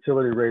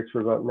 fertility rates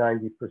were about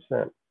 90%.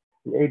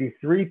 And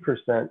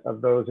 83%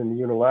 of those in the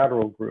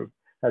unilateral group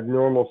had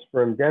normal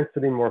sperm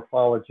density,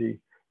 morphology,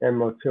 and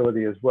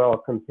motility as well,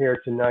 compared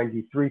to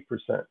 93%.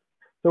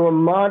 So a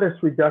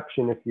modest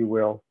reduction, if you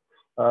will,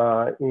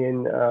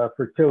 in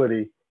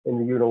fertility in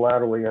the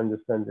unilaterally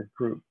undescended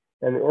group.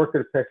 And the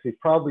orchidopexy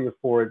probably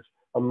affords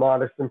a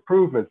modest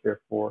improvement,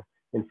 therefore,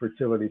 in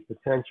fertility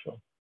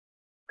potential.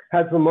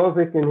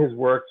 Hazlimovic in his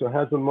work, so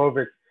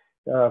Hazlimovic,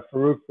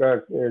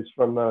 Farouk is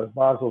from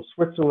Basel,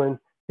 Switzerland,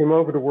 came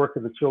over to work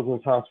at the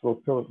Children's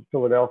Hospital of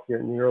Philadelphia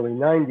in the early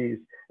 90s,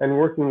 and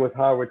working with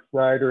Howard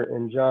Snyder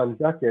and John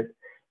Duckett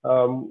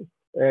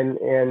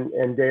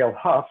and Dale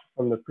Huff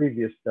from the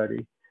previous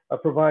study,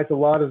 provides a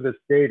lot of this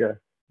data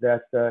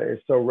that is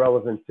so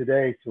relevant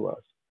today to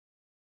us.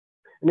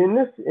 And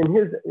in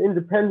his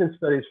independent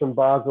studies from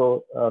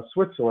Basel,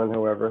 Switzerland,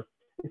 however,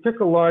 he took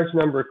a large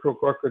number of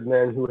orchid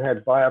men who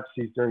had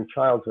biopsies during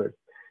childhood,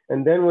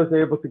 and then was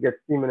able to get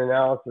semen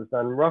analysis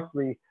on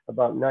roughly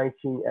about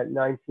 19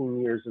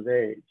 years of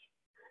age,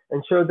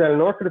 and showed that an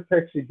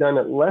orchidopexy done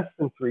at less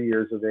than 3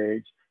 years of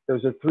age, there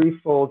was a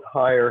 3-fold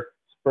higher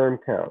sperm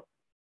count.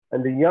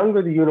 And the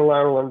younger the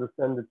unilateral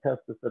undescended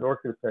testis at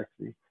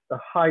orchidopexy, the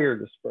higher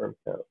the sperm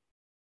count.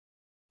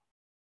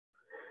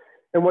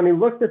 And when he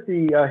looked at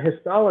the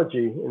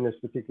histology in this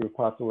particular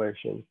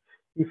population,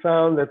 he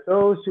found that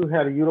those who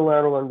had a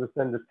unilateral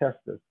undescended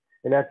testis,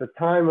 and at the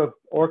time of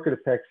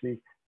orchidopexy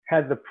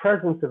had the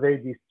presence of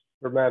AD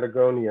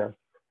spermatogonia,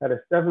 had a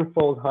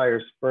 7-fold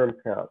higher sperm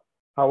count.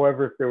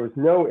 However, if there was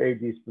no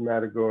AD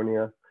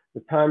spermatogonia,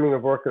 the timing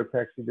of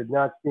orchidopexy did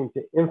not seem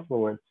to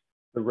influence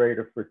the rate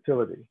of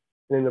fertility.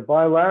 And in the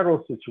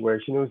bilateral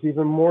situation, it was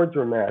even more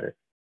dramatic,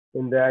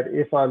 in that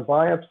if on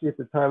biopsy at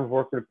the time of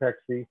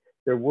orchidopexy,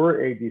 there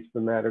were AD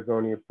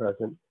spermatogonia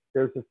present,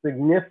 there's a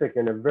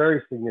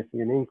very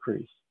significant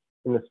increase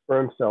in the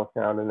sperm cell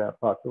count in that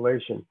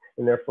population,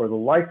 and therefore the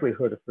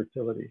likelihood of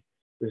fertility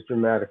is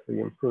dramatically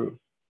improved.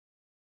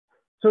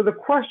 So the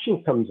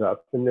question comes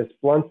up in this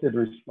blunted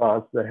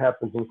response that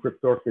happens in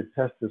cryptorchid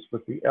testis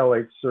with the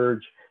LH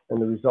surge and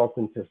the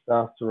resultant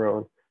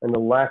testosterone and the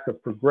lack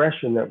of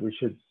progression that we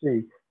should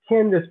see,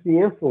 can this be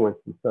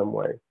influenced in some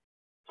way?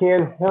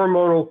 Can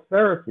hormonal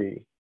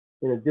therapy,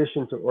 in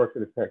addition to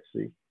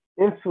orchidopexy,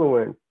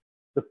 influence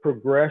the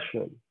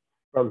progression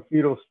from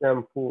fetal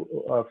stem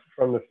pool,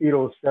 from the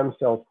fetal stem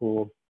cell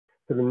pool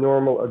to the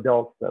normal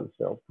adult stem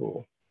cell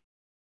pool?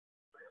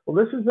 Well,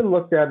 this has been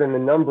looked at in a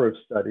number of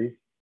studies,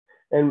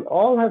 and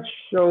all have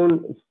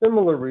shown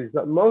similar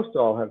results. Most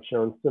all have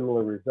shown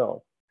similar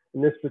results.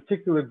 In this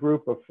particular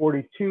group of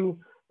 42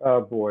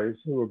 boys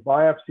who were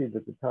biopsied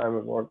at the time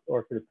of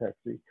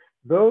orchidopexy,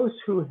 those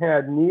who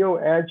had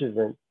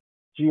neoadjuvant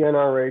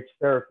GnRH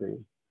therapy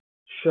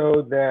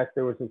showed that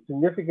there was a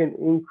significant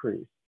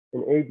increase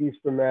in AD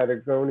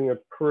spermatogonia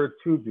per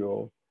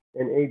tubule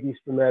and AD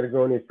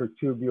spermatogonia per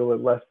tubule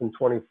at less than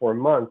 24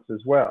 months as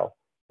well.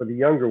 For the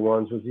younger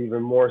ones was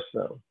even more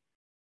so,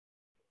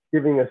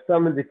 giving us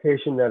some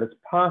indication that it's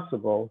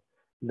possible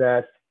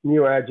that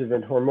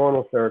neoadjuvant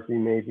hormonal therapy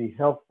may be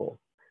helpful.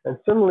 And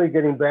similarly,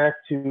 getting back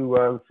to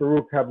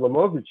Farouk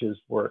Hablamovic's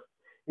work,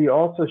 he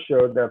also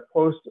showed that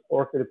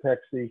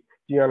post-orchidopexy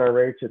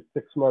GnRH at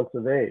 6 months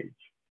of age,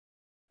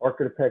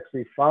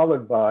 orchidopexy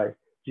followed by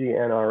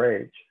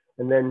GnRH,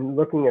 and then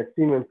looking at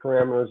semen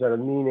parameters at a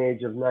mean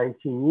age of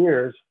 19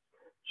 years,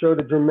 showed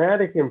a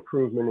dramatic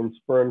improvement in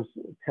sperm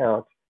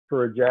count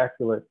per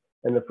ejaculate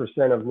and the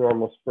percent of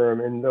normal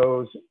sperm in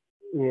those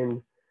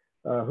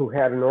who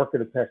had an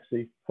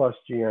orchidopexy plus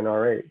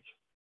GnRH.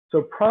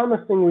 So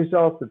promising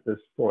results at this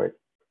point.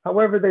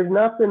 However, they've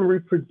not been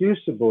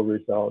reproducible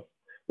results.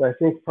 And I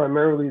think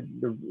primarily,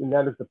 and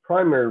that is the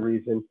primary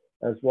reason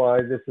as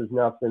why this has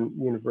not been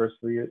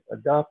universally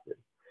adopted.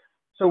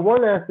 So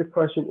one asked the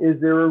question, is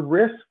there a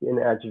risk in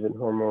adjuvant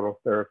hormonal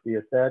therapy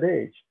at that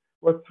age?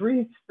 Well,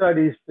 3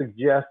 studies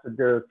suggest a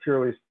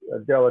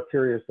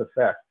deleterious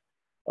effect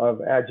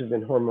of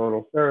adjuvant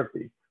hormonal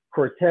therapy.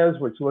 Cortez,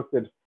 which looked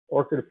at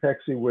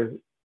orchidopexy with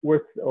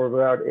or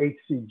without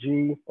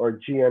HCG or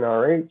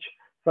GnRH,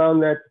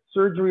 found that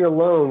surgery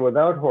alone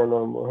without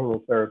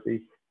hormonal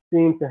therapy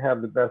seemed to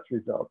have the best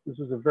results. This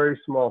was a very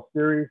small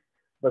series,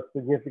 but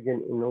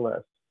significant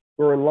nonetheless.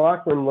 Burr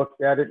Lachlan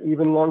looked at it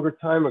even longer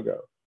time ago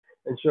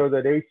and showed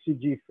that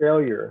HCG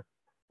failure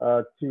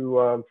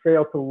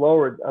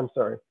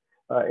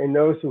in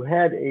those who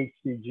had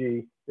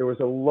HCG, there was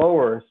a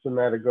lower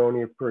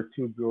spermatogonia per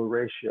tubule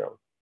ratio.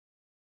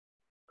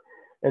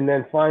 And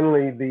then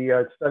finally,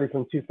 the study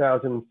from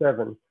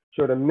 2007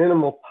 showed a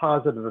minimal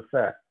positive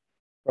effect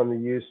from the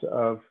use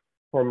of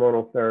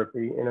hormonal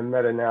therapy in a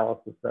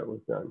meta-analysis that was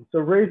done. So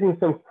raising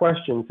some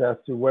questions as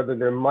to whether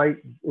there might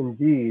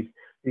indeed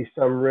be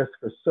some risk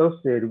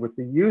associated with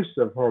the use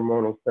of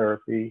hormonal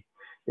therapy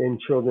in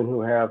children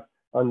who have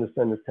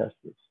undescended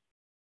testes.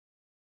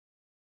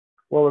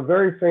 Well, a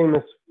very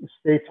famous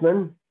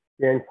statesman,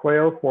 Dan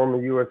Quayle, former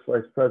US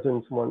Vice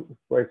President,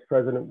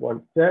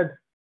 once said,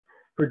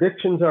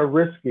 "Predictions are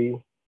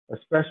risky,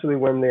 especially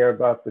when they are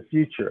about the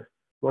future."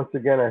 Once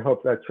again, I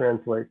hope that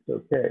translates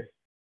okay.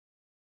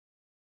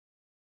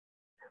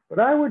 But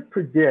I would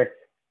predict,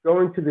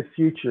 going to the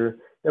future,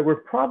 that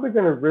we're probably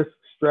going to risk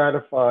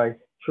stratify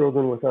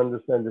children with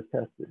undescended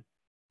testes.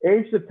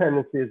 Age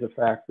dependency is a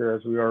factor,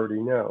 as we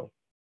already know.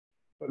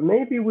 But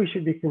maybe we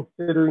should be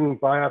considering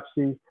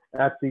biopsy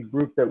at the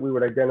group that we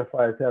would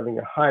identify as having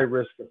a high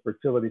risk of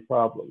fertility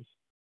problems,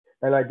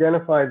 and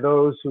identify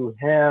those who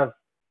have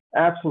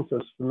absence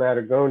of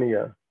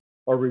spermatogonia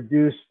or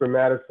reduced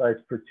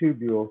spermatocytes per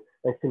tubule,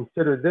 and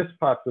consider this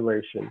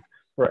population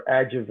for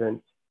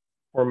adjuvant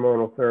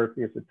hormonal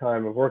therapy at the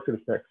time of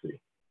orchidopexy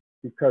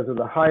because of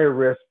the higher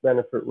risk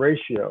benefit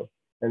ratio,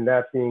 and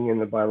that being in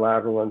the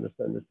bilateral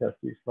undescended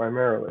testes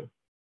primarily.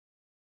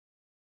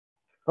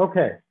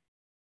 Okay,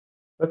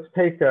 let's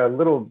take a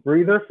little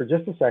breather for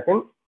just a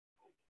second.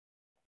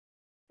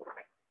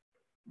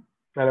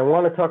 And I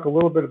want to talk a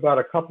little bit about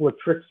a couple of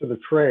tricks of the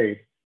trade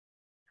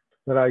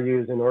that I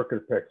use in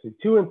orchidopexy,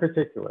 2 in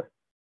particular.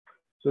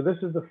 So this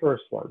is the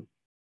first one.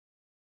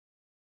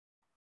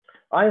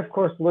 I, of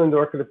course, learned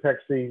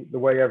orchidopexy the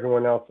way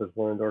everyone else has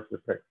learned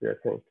orchidopexy, I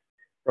think,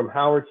 from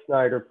Howard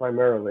Snyder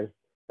primarily,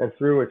 and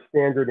through a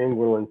standard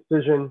inguinal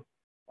incision,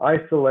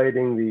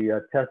 isolating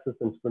the testis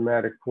and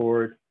spermatic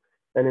cord,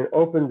 and an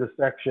open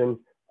dissection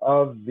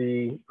of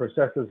the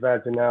processus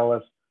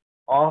vaginalis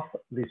off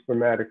the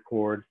spermatic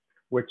cord,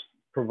 which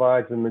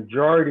provides the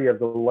majority of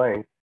the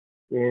length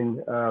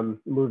in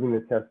moving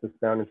the testis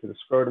down into the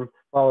scrotum,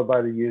 followed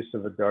by the use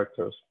of a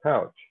dartos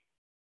pouch.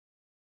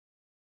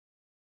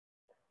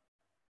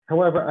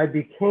 However, I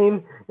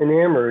became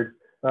enamored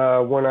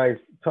when I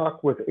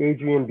talked with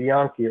Adrian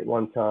Bianchi at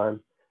one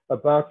time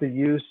about the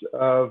use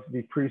of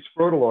the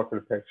pre-scrotal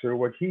orchidopexy, or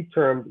what he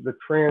termed the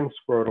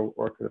trans-scrotal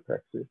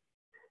orchidopexy.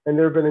 And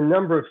there have been a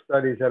number of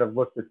studies that have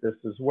looked at this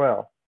as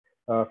well,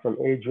 from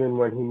Adrian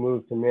when he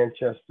moved to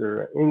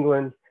Manchester,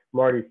 England,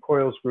 Marty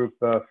Coyle's group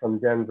from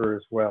Denver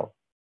as well.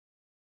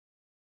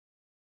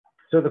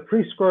 So the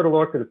pre-scrotal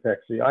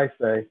orchidopexy, I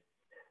say,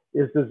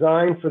 is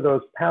designed for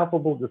those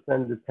palpable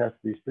descended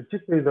testes,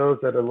 particularly those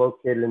that are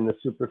located in the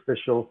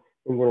superficial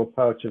inguinal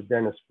pouch of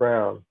Dennis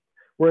Brown,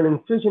 where an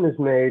incision is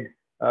made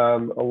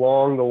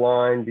along the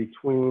line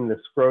between the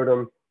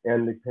scrotum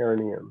and the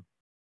perineum.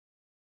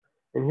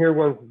 And here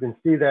one can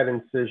see that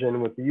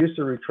incision. With the use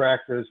of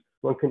retractors,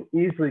 one can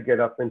easily get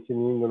up into the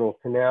inguinal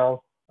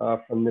canal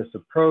from this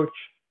approach,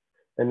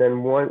 and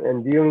then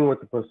dealing with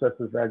the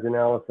processus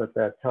vaginalis at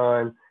that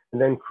time, and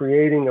then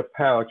creating a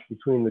pouch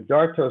between the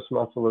dartos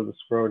muscle of the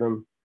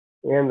scrotum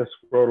and the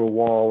scrotal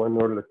wall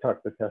in order to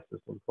tuck the testis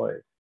in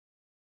place.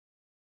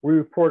 We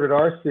reported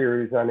our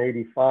series on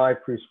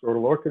 85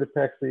 pre-scrotal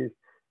orchidopexies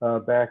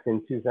back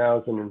in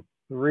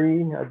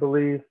 2003, I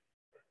believe.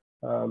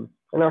 And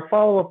our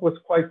follow-up was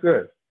quite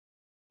good.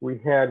 We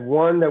had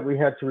one that we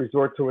had to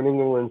resort to an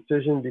inguinal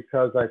incision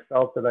because I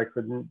felt that I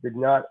did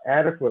not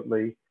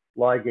adequately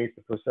ligate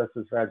the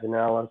processus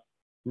vaginalis.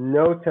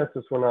 No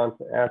testis went on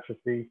to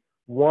atrophy.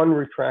 One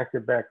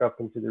retracted back up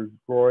into the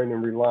groin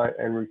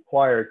and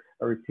required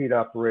a repeat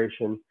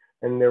operation.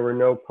 And there were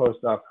no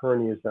post-op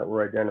hernias that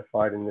were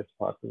identified in this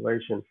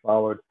population,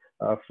 followed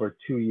for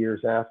 2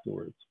 years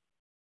afterwards.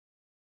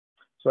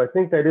 So I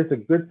think that is a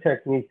good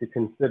technique to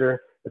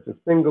consider. It's a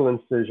single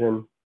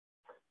incision,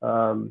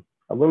 a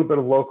little bit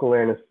of local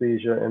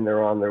anesthesia, and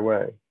they're on their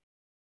way.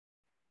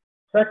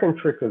 Second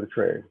trick of the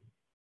trade.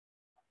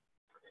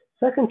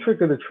 Second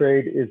trick of the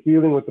trade is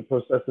dealing with the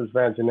processus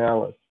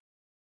vaginalis.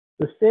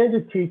 The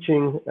standard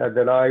teaching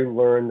that I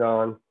learned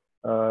on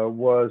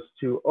was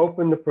to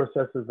open the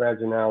processus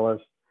vaginalis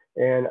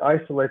and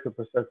isolate the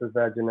processus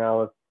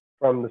vaginalis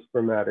from the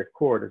spermatic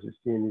cord, as you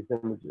see in these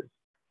images,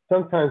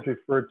 sometimes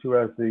referred to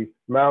as the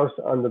mouse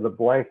under the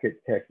blanket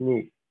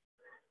technique.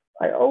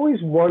 I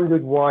always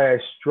wondered why I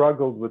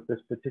struggled with this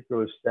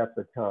particular step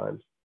at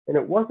times, and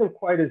it wasn't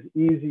quite as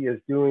easy as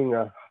doing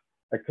a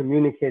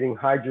communicating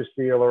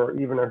hydrocele or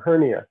even a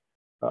hernia,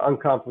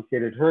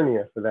 uncomplicated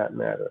hernia for that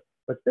matter.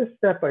 But this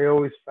step I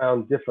always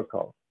found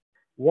difficult.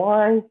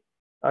 Why?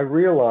 I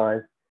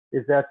realized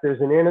is that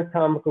there's an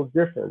anatomical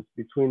difference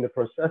between the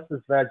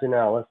processus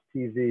vaginalis,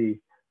 PV,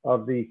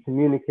 of the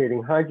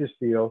communicating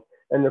hydrocele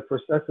and the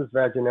processus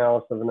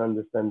vaginalis of an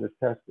undescended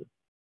testis.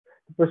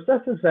 The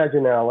processus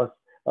vaginalis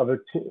of a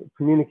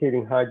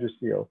communicating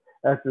hydrocele,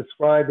 as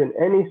described in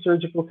any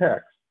surgical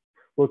text,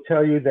 will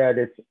tell you that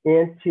it's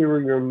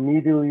anterior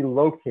medially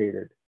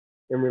located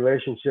in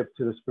relationship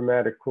to the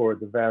spermatic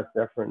cord, the vas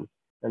deferens,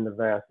 and the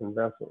vas and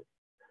vessels.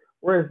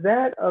 Whereas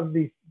that of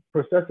the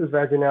processus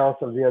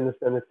vaginalis of the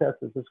undescended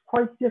testis is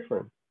quite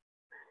different.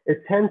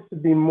 It tends to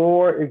be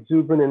more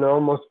exuberant and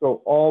almost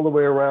go all the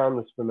way around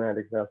the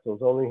spermatic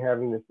vessels, only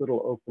having this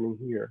little opening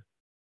here.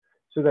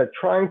 So that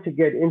trying to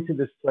get into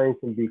this plane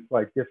can be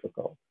quite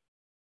difficult.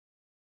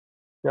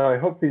 Now, I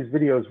hope these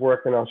videos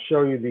work, and I'll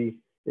show you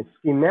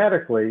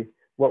schematically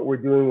what we're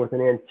doing with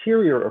an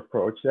anterior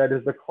approach. That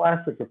is the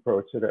classic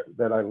approach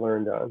that I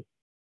learned on.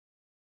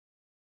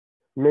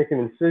 You make an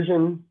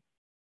incision,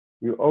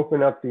 you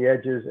open up the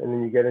edges, and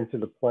then you get into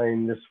the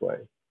plane this way.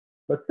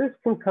 But this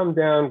can come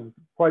down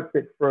quite a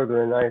bit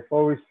further, and I've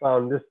always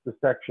found this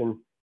dissection to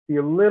be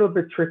a little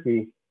bit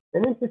tricky,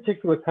 and in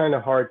particular, kind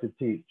of hard to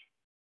teach.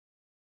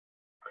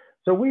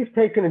 So we've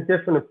taken a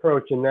different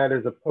approach, and that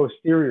is a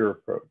posterior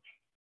approach.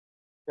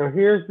 Now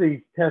here's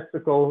the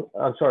testicle,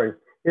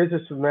 here's the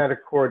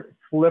spermatic cord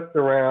flipped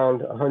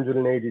around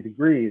 180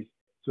 degrees.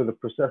 So the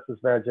processus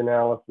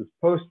vaginalis is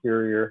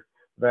posterior,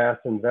 vas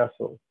and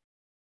vessels.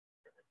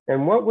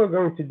 And what we're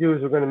going to do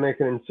is we're going to make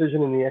an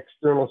incision in the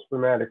external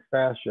spermatic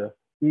fascia,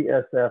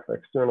 ESF,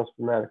 external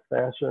spermatic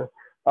fascia,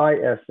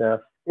 ISF,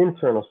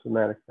 internal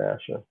spermatic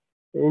fascia,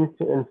 and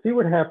see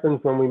what happens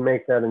when we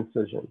make that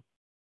incision.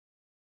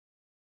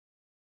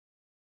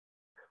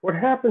 What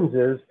happens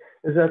is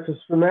that the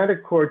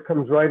spermatic cord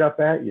comes right up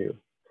at you,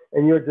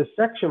 and your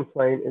dissection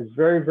plane is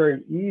very,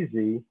 very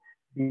easy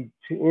in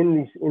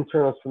the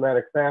internal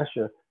spermatic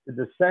fascia to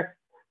dissect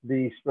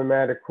the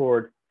spermatic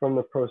cord from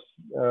the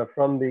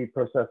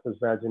processus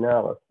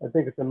vaginalis. I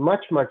think it's a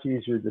much, much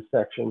easier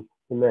dissection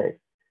to make.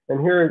 And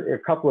here are a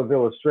couple of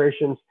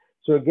illustrations.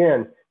 So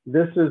again,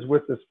 this is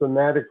with the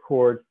spermatic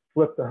cord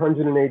flipped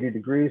 180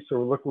 degrees, so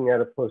we're looking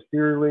at it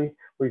posteriorly.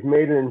 We've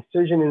made an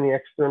incision in the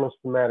external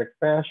spermatic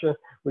fascia.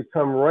 We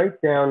come right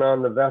down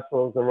on the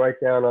vessels and right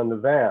down on the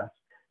vas.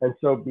 And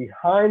so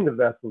behind the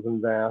vessels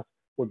and vas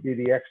would be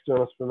the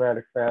external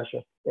spermatic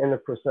fascia and the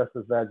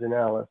processus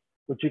vaginalis,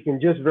 which you can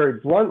just very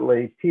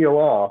bluntly peel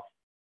off.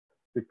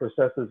 The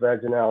processus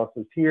vaginalis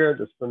is here,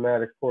 the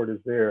spermatic cord is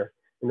there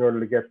in order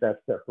to get that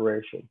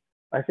separation.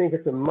 I think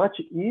it's a much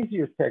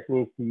easier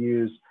technique to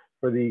use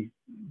for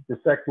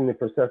dissecting the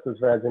processus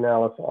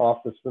vaginalis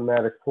off the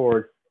spermatic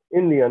cord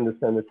in the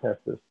undescended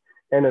testis,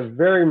 and a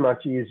very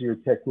much easier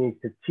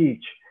technique to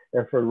teach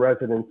and for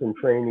residents and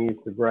trainees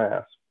to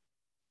grasp.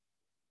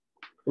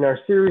 In our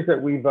series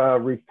that we've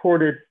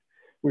reported,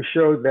 we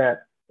showed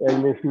that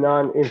in this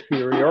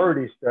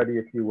non-inferiority study,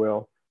 if you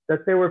will,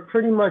 that they were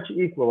pretty much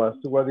equal as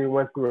to whether you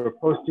went through a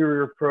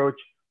posterior approach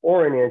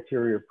or an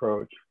anterior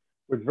approach,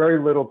 with very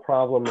little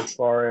problem as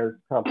far as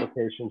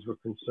complications were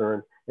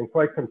concerned, and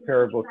quite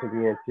comparable to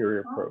the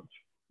anterior approach.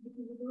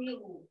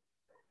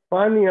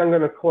 Finally, I'm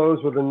going to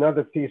close with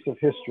another piece of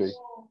history,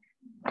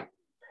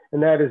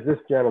 and that is this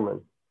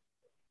gentleman.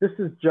 This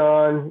is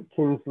John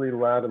Kinsley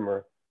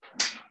Latimer,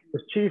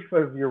 the chief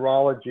of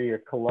urology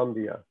at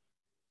Columbia.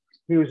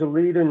 He was a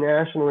leader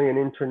nationally and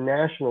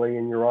internationally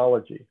in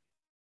urology.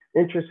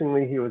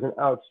 Interestingly, he was an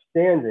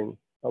outstanding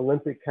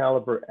Olympic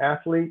caliber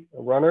athlete,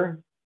 a runner,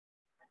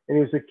 and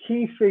he was a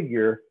key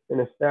figure in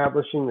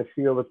establishing the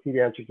field of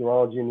pediatric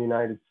urology in the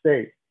United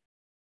States,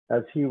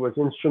 as he was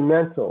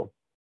instrumental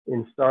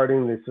in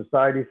starting the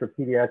Society for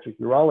Pediatric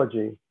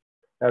Urology,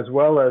 as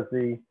well as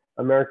the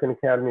American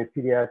Academy of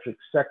Pediatrics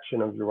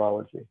section of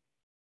urology.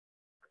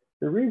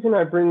 The reason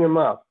I bring him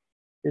up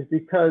is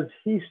because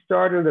he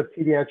started a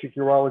pediatric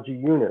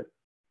urology unit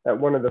at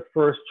one of the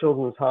first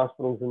children's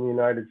hospitals in the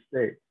United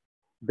States,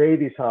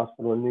 Babies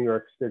Hospital in New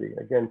York City,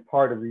 again,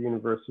 part of the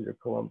University of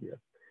Columbia.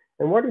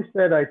 And what he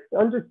said, I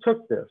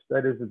undertook this,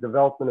 that is the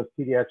development of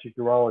pediatric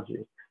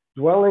urology,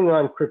 dwelling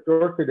on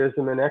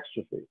cryptorchidism and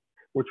exstrophy,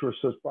 which were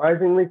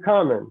surprisingly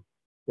common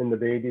in the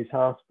Babies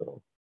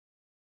Hospital.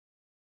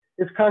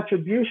 His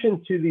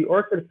contribution to the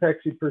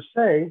orchidopexy per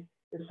se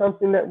is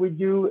something that we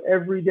do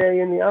every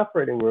day in the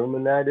operating room,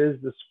 and that is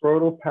the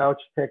scrotal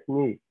pouch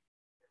technique.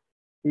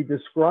 He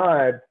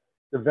described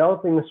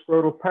developing the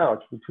scrotal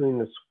pouch between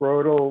the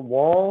scrotal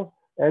wall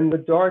and the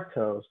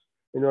dartos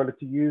in order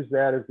to use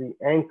that as the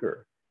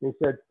anchor. And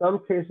he said some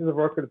cases of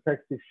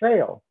orchidopexy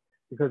fail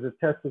because the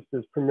testis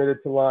is permitted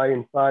to lie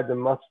inside the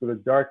muscular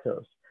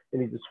dartos.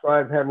 And he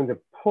described having to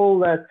pull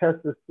that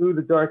testis through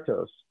the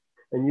dartos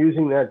and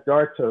using that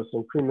dartos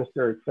and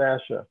premasteric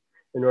fascia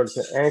in order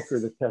to anchor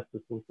the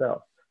testis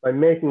himself by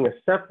making a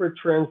separate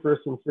transverse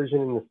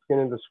incision in the skin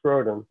of the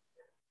scrotum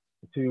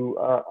to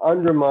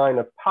undermine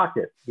a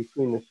pocket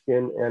between the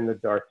skin and the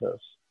dartos.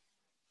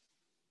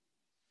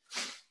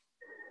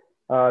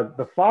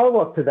 The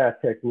follow-up to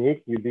that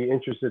technique, you'd be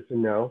interested to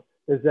know,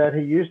 is that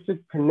he used to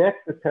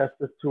connect the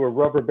testis to a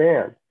rubber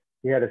band.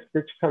 He had a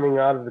stitch coming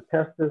out of the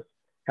testis,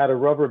 had a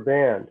rubber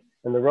band,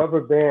 and the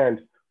rubber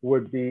band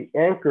would be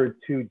anchored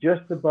to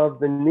just above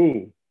the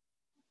knee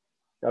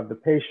of the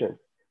patient.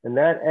 And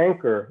that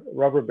anchor,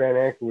 rubber band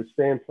anchor, would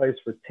stay in place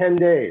for 10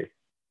 days,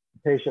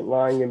 the patient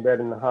lying in bed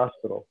in the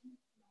hospital.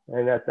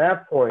 And at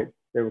that point,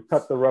 they would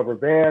cut the rubber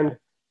band,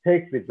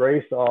 take the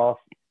brace off,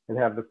 and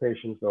have the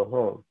patient go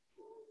home.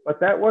 But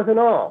that wasn't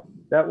all.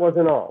 That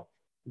wasn't all.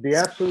 To be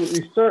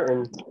absolutely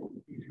certain,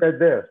 he said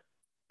this: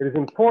 it is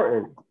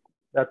important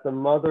that the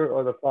mother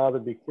or the father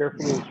be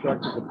carefully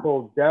instructed to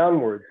pull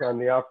downwards on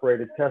the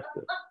operated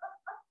testis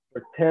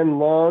for 10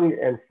 long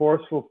and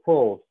forceful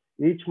pulls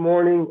each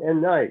morning and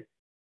night.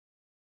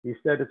 He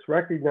said it's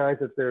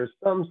recognized that there is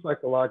some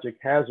psychologic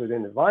hazard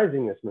in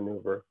advising this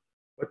maneuver,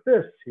 but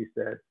this, he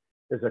said,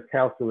 is a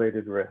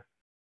calculated risk.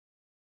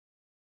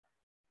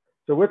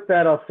 So with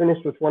that, I'll finish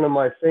with one of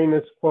my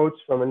famous quotes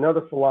from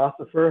another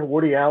philosopher,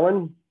 Woody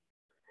Allen.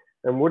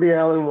 And Woody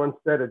Allen once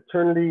said,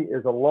 eternity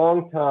is a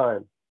long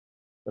time,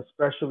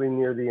 especially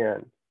near the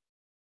end.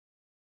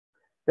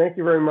 Thank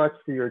you very much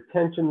for your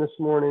attention this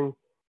morning.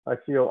 I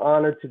feel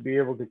honored to be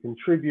able to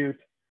contribute.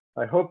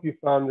 I hope you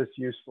found this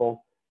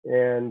useful.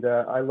 And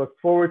I look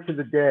forward to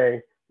the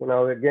day when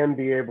I'll again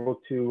be able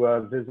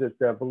to visit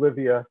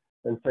Bolivia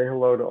and say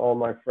hello to all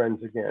my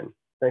friends again.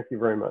 Thank you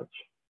very much.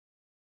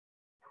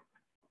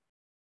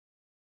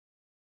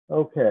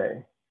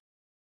 Okay.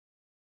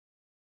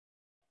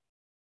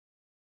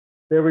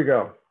 There we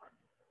go.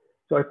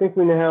 So I think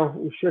we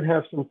should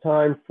have some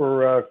time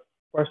for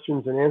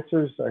questions and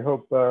answers. I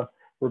hope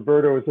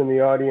Roberto is in the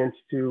audience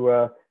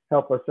to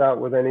help us out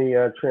with any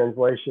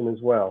translation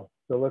as well.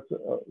 So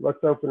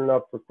let's open it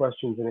up for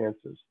questions and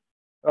answers.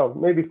 Oh,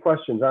 maybe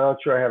questions. I'm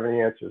not sure I have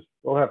any answers.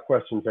 We'll have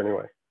questions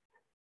anyway.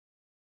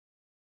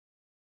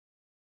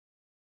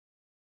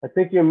 I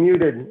think you're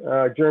muted,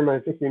 German. I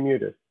think you're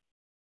muted.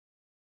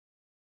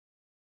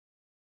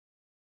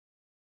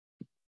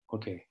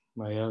 Okay,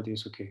 my audio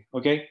is okay.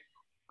 Okay.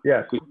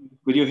 Yes.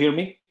 Could you hear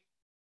me?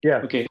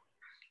 Yes. Okay.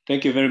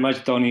 Thank you very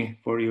much, Tony,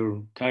 for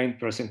your kind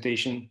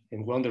presentation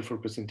and wonderful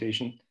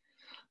presentation.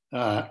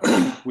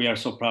 We are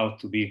so proud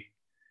to be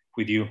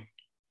with you.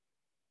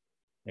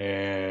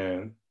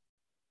 Any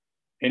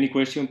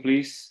question,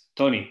 please?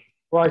 Tony.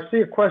 Well, I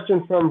see a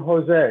question from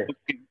Jose.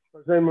 Okay.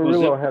 Jose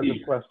Murillo has a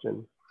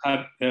question.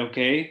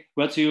 Okay.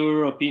 What's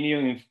your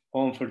opinion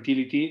on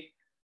fertility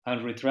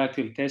and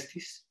retractile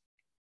testes?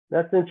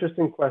 That's an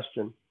interesting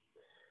question.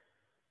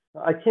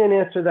 I can't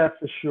answer that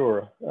for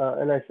sure.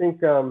 And I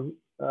think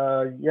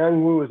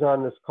Yang Wu is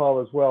on this call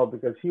as well,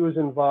 because he was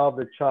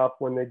involved at CHOP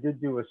when they did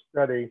do a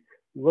study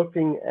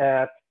looking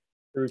at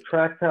the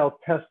retractile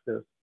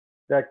testis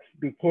that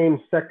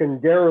became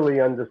secondarily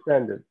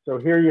undescended. So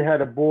here you had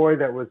a boy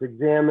that was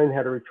examined,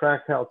 had a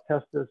retractile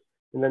testis,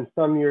 and then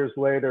some years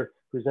later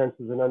presents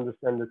as an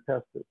undescended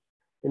testis.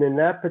 And in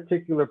that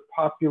particular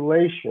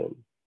population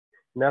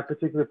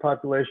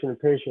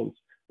of patients,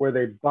 where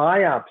they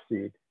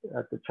biopsied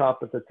at the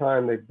CHOP at the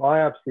time, they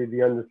biopsied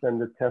the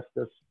undescended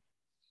testis,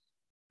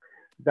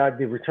 that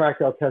the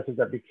retractile testis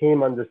that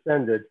became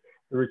undescended,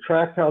 the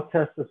retractile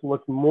testis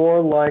looked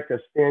more like a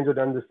standard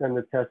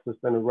undescended testis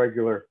than a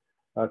regular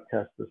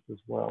testis as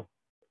well,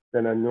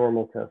 than a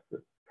normal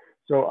testis.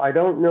 So I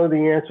don't know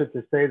the answer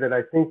to say that.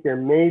 I think there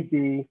may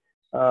be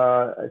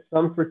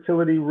some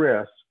fertility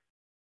risk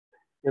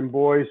in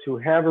boys who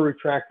have a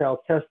retractile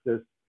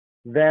testis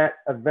that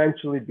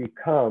eventually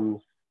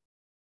becomes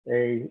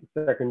a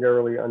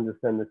secondarily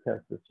undescended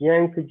testis.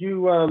 Yang, could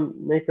you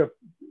make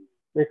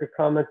a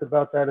comment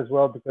about that as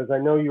well? Because I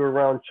know you were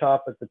around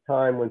CHOP at the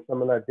time when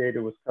some of that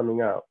data was coming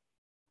out.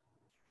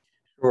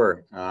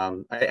 Sure.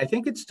 I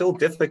think it's still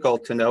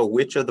difficult to know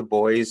which of the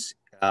boys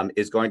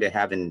is going to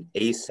have an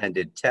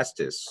ascended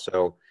testis.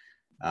 So,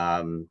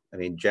 I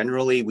mean,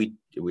 generally we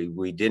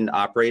didn't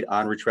operate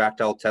on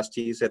retractile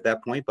testes at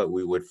that point, but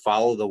we would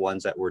follow the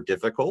ones that were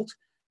difficult.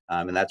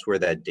 And that's where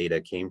that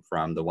data came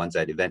from, the ones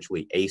that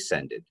eventually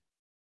ascended.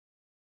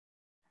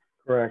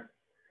 Correct.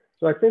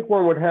 So I think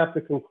one would have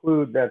to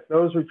conclude that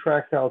those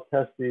retractile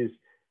testes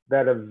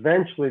that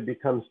eventually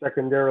become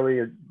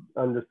secondarily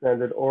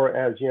undescended, or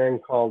as Yang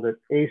called it,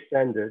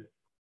 ascended,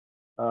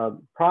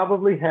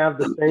 probably have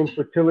the same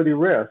fertility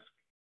risk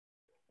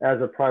as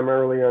a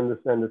primarily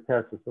undescended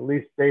testis, at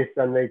least based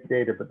on their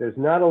data. But there's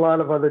not a lot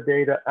of other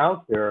data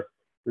out there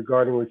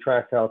regarding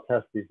retractile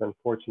testes,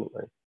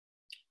 unfortunately.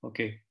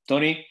 Okay,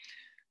 Tony,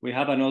 we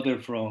have another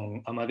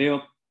from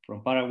Amadeo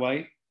from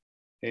Paraguay.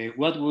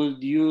 What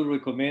would you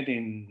recommend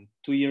in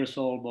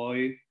 2-year-old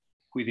boy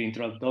with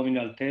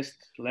intra-abdominal test,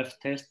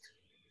 left test,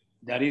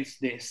 that is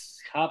the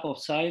half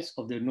of size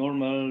of the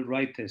normal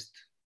right test?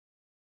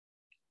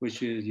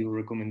 Which is your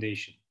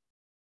recommendation?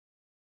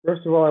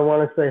 First of all, I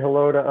want to say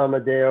hello to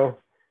Amadeo.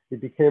 He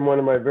became one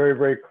of my very,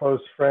 very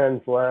close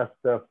friends last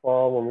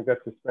fall when we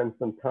got to spend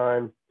some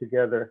time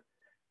together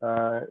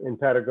in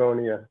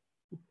Patagonia.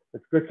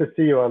 It's good to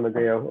see you,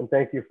 Amadeo, and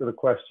thank you for the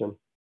question.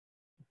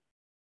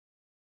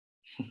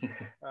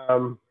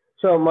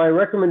 So my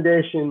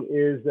recommendation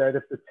is that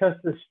if the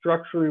testis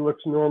structurally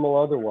looks normal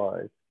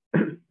otherwise,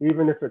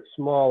 even if it's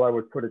small, I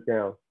would put it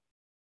down.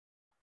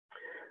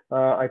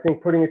 I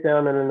think putting it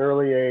down at an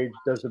early age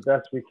does the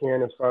best we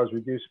can as far as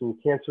reducing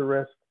cancer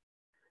risk.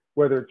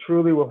 Whether it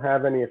truly will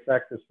have any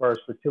effect as far as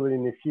fertility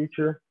in the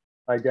future,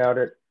 I doubt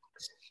it.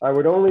 I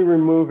would only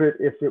remove it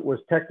if it was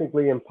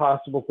technically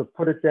impossible to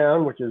put it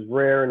down, which is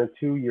rare in a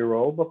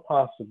 2-year-old, but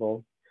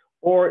possible,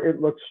 or it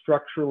looks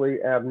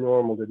structurally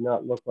abnormal, did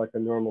not look like a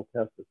normal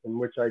testis, in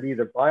which I'd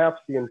either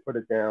biopsy and put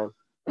it down,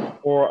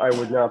 or I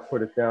would not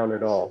put it down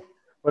at all.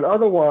 But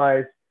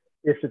otherwise,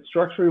 if it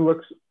structurally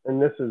looks,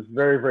 and this is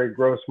very, very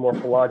gross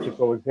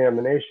morphological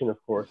examination, of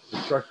course, if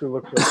it structurally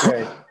looks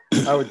okay,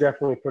 I would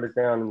definitely put it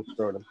down in the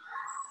scrotum.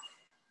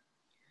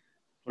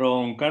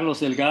 From Carlos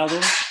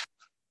Delgado,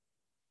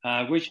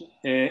 which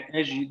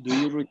age do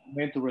you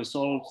recommend to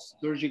resolve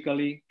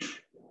surgically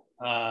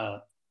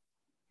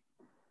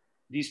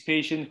this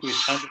patient with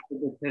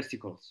undescended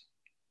testicles?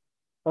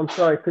 I'm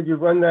sorry, could you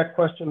run that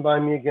question by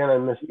me again? I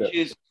missed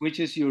it. Which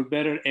is your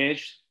better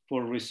age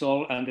for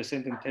resolve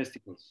undescended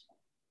testicles?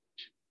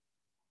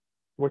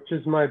 Which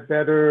is my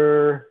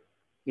better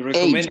the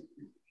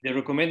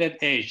recommended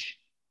age.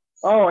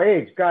 Oh,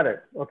 age, got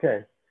it.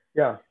 Okay,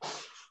 yeah.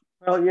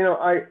 Well, you know,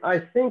 I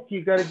think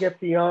you got to get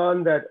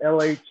beyond that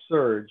LH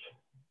surge,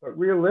 but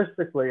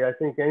realistically, I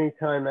think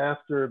anytime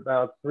after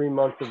about 3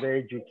 months of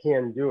age, you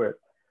can do it.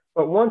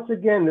 But once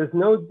again, there's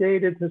no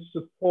data to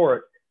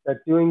support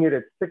that doing it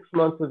at 6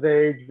 months of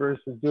age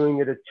versus doing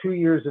it at 2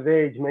 years of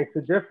age makes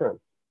a difference.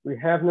 We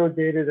have no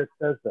data that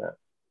says that.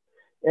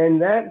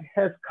 And that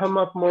has come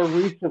up more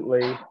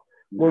recently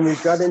when we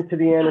got into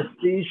the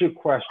anesthesia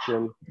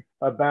question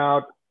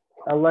about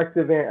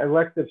elective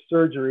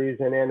surgeries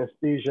and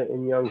anesthesia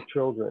in young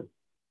children.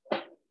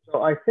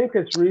 So I think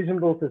it's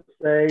reasonable to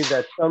say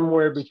that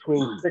somewhere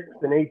between 6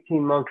 and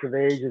 18 months of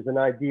age is an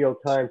ideal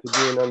time to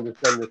do an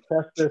undescended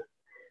testis.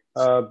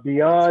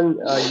 Beyond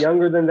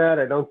younger than that,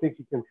 I don't think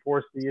you can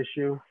force the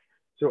issue.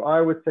 So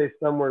I would say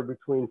somewhere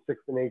between 6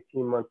 and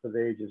 18 months of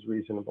age is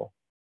reasonable.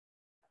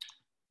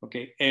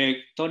 Okay,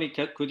 Tony,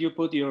 could you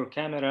put your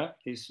camera?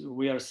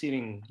 We are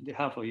seeing the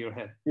half of your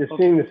head. You're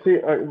seeing the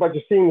but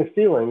you're seeing the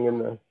ceiling in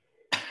the.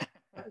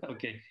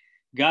 Okay,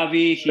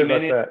 Gabi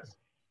Jimenez.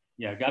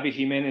 Yeah, Gabi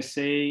Jimenez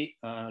say.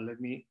 Let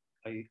me.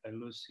 I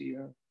lose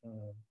here.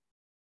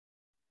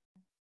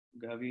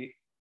 Gabi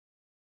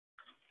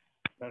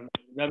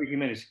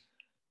Jimenez.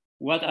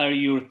 What are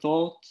your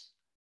thoughts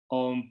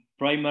on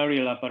primary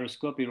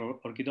laparoscopy or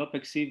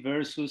orchidopexy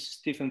versus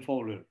Stephen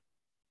Fowler?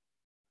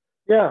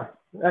 Yeah,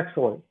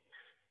 excellent.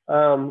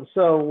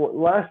 So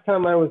last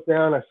time I was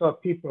down, I saw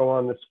Pipo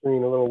on the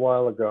screen a little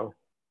while ago.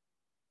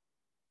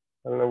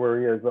 I don't know where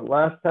he is, but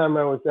last time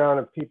I was down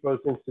at Pipo's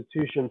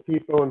institution,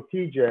 Pipo and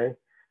PJ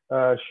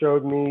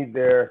showed me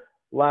their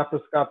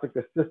laparoscopic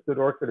assisted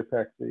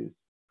orchidopexy.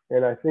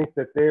 And I think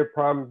that they're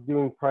probably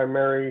doing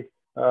primary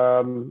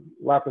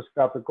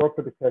laparoscopic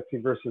orchidopexy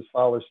versus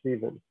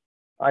Fowler-Stevens.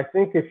 I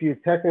think if you're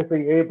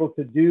technically able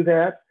to do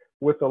that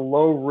with a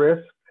low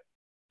risk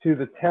to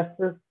the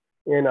testis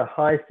in a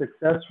high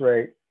success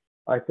rate,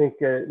 I think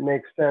it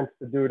makes sense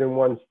to do it in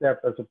one step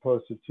as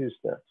opposed to 2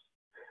 steps.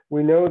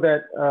 We know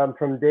that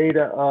from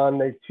data on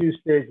the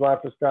 2-stage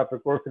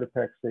laparoscopic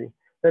orchidopexy,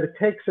 that it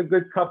takes a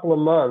good couple of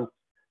months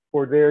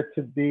for there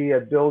to be a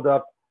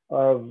buildup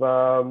of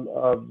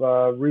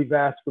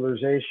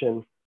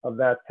revascularization of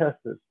that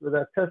testis. So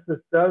that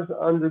testis does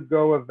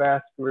undergo a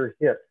vascular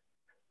hit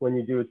when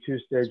you do a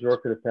 2-stage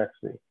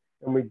orchidopexy.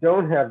 And we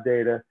don't have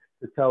data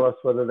to tell us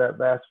whether that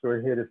vascular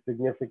hit is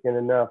significant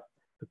enough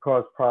to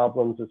cause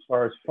problems as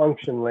far as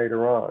function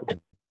later on.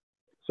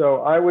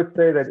 So I would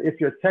say that if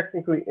you're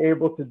technically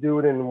able to do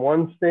it in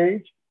 1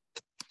 stage,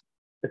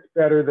 it's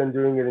better than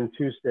doing it in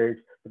 2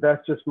 stages. But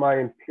that's just my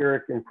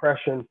empiric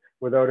impression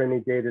without any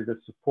data to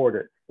support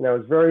it. And I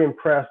was very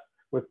impressed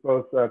with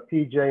both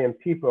PJ and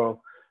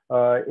Pipo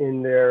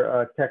in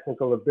their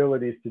technical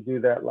abilities to do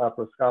that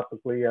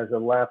laparoscopically as a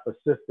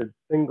lap-assisted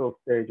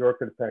single-stage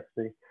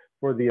orchidopexy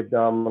for the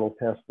abdominal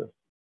testis.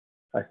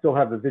 I still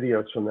have the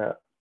videos from that.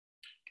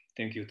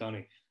 Thank you,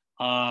 Tony.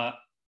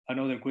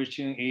 Another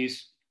question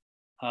is,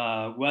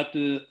 what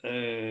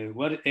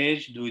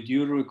age do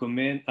you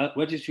recommend?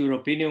 What is your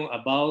opinion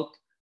about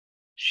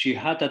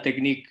Shihata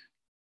technique?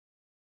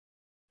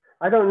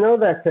 I don't know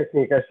that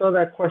technique. I saw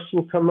that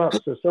question come up,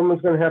 so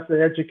someone's going to have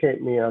to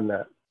educate me on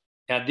that.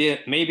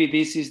 Maybe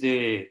this is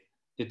the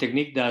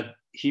technique that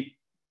he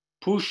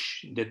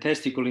push the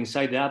testicle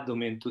inside the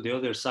abdomen to the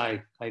other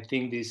side. I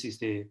think this is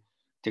the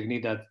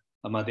technique that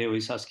Amadeo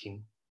is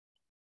asking.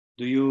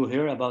 Do you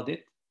hear about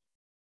it?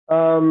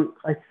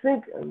 I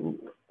think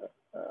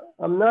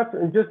I'm not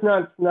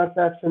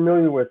that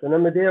familiar with it.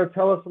 Amadeo,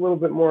 tell us a little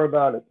bit more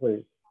about it,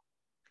 please.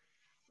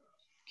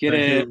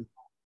 Thank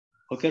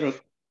okay.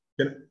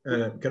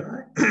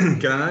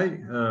 Can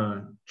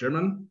I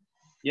German?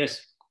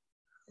 Yes.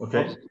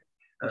 Okay.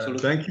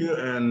 Thank you,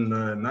 and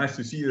nice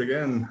to see you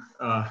again,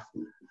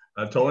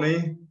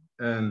 Tony.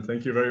 And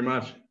thank you very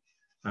much.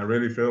 I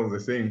really feel the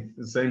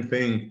same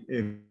thing.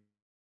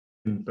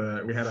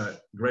 We had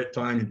a great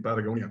time in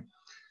Patagonia.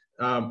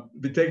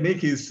 The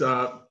technique is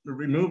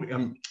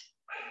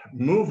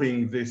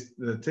moving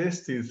the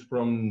testes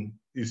from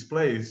this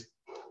place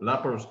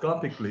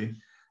laparoscopically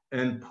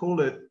and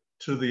pull it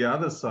to the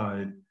other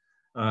side,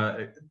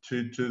 to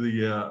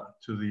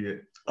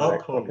the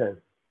upper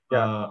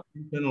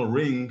internal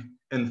ring,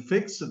 and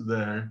fix it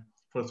there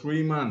for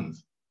 3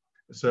 months.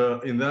 So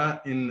they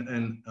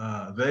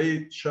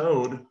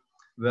showed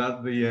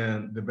that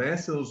the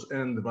vessels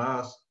and the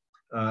vas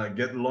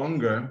get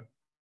longer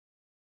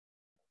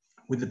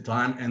with the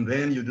time, and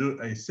then you do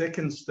a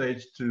second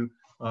stage to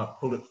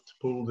pull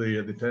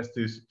the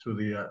testes to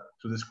the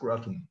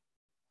scrotum.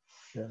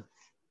 Yeah,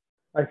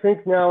 I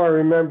think now I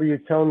remember you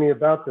telling me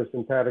about this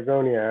in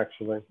Patagonia,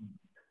 actually.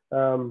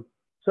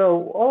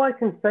 So all I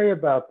can say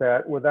about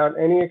that, without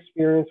any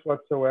experience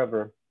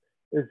whatsoever,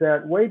 is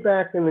that way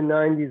back in the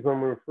 90s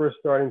when we were first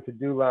starting to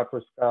do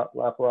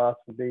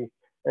laparoscopy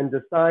and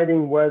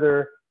deciding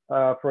whether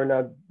for an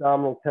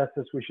abdominal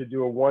testis we should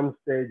do a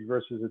 1-stage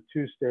versus a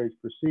 2-stage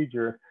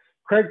procedure,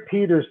 Craig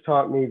Peters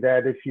taught me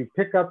that if you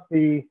pick up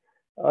the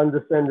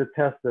undescended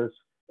testis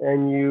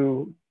and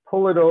you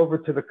pull it over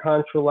to the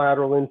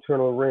contralateral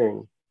internal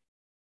ring,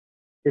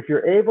 if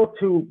you're able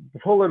to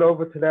pull it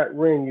over to that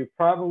ring, you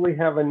probably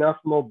have enough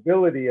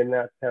mobility in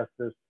that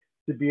testis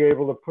to be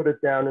able to put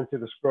it down into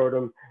the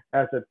scrotum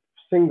as a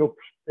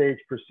 1-stage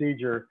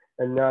procedure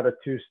and not a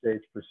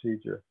 2-stage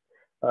procedure.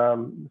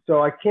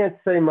 So I can't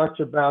say much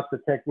about the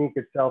technique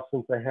itself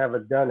since I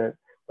haven't done it,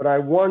 but I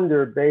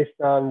wonder,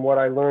 based on what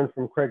I learned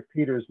from Craig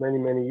Peters many,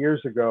 many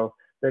years ago,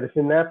 that if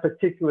in that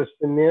particular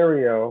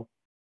scenario,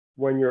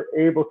 when you're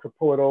able to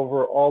pull it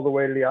over all the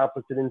way to the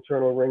opposite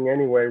internal ring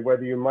anyway,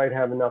 whether you might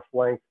have enough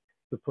length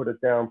to put it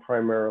down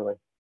primarily.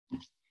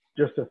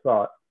 Just a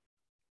thought.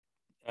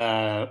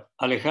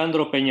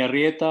 Alejandro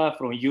Peñarrieta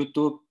from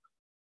YouTube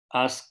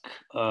asked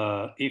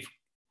if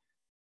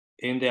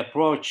in the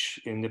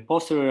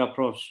posterior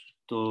approach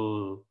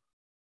to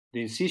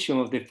the incision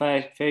of the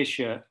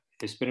fascia,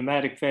 the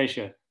spermatic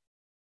fascia,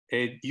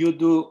 you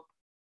do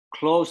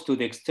close to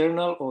the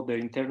external or the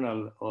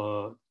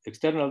internal,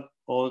 external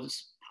or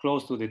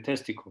close to the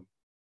testicle?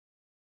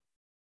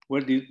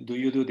 Where do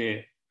you do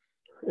the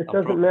It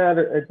doesn't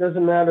matter. It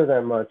doesn't matter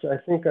that much. I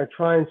think I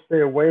try and stay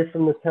away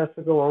from the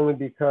testicle only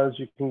because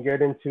you can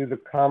get into the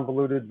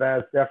convoluted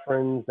vas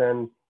deferens,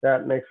 and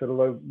that makes it a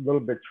little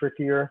bit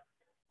trickier.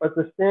 But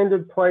the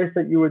standard place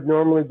that you would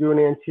normally do an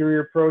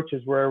anterior approach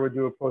is where I would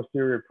do a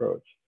posterior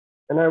approach.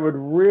 And I would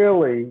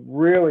really,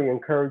 really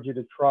encourage you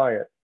to try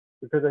it,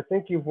 because I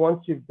think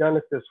once you've done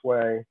it this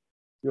way,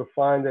 you'll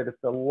find that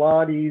it's a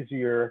lot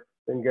easier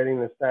than getting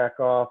the sac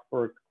off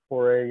for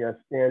a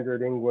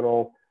standard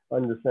inguinal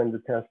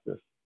undescended testis.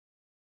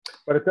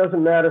 But it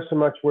doesn't matter so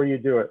much where you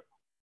do it.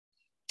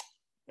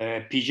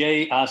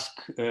 PJ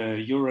asked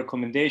your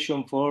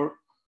recommendation for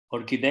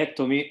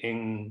orchidectomy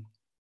in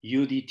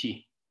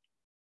UDT.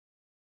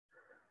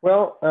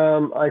 Well,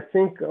 I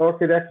think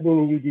orchidectomy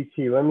and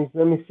UDT.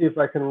 Let me see if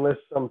I can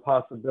list some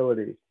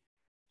possibilities.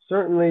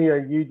 Certainly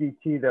a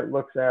UDT that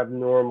looks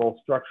abnormal,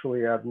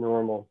 structurally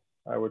abnormal,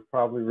 I would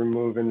probably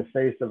remove in the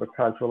face of a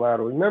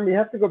contralateral. Remember, you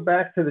have to go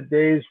back to the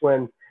days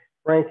when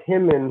Frank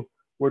Hyman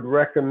would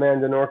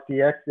recommend an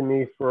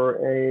orchiectomy for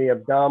any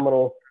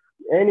abdominal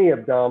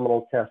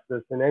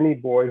testis in any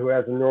boy who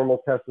has a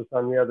normal testis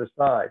on the other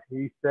side.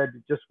 He said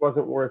it just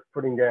wasn't worth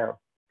putting down.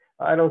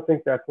 I don't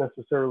think that's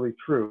necessarily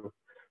true,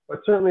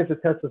 but certainly if the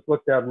testis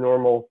looked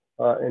abnormal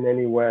in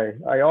any way.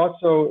 I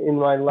also, in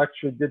my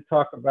lecture, did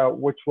talk about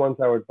which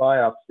ones I would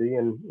biopsy,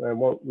 and I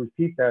won't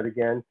repeat that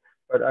again,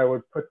 but I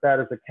would put that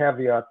as a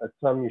caveat that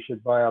some you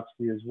should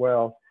biopsy as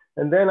well.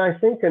 And then I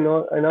think an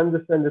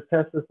undescended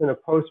testis in a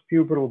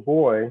post-pubertal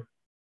boy,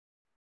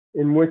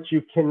 in which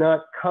you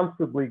cannot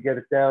comfortably get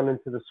it down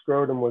into the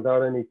scrotum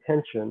without any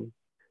tension,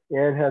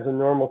 and has a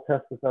normal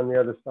testis on the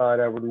other side,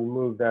 I would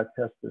remove that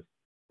testis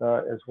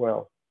as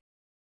well.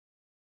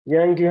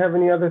 Yang, do you have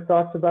any other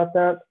thoughts about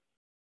that?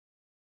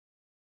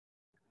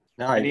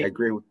 No, I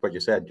agree with what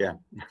you said, yeah.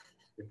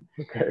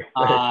 Okay.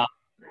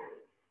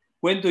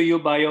 When do you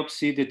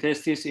biopsy the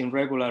testis in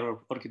regular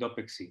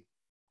orchidopexy?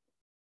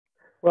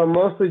 Well,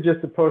 mostly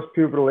just the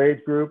post-pubertal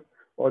age group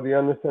or the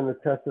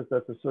undescended testis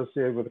that's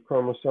associated with a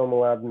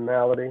chromosomal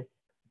abnormality,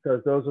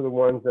 because those are the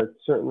ones that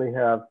certainly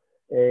have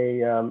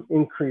a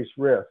increased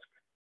risk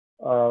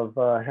of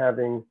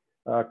having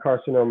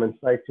carcinoma in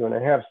situ. And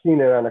I have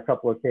seen it on a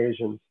couple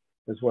occasions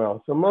as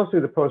well. So mostly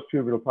the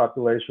post-pubertal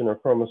population or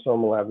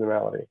chromosomal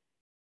abnormality.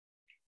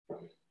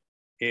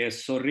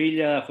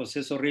 Zorrilla, Jose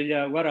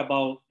Zorrilla, what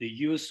about the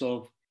use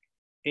of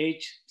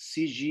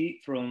HCG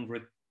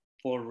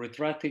for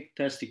retracted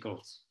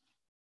testicles?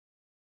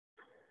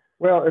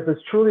 Well, if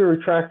it's truly a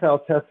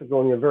retractile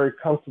testicle and you're very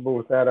comfortable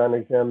with that on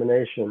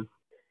examination,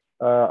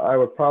 I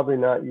would probably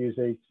not use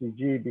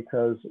HCG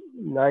because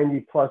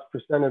 90+%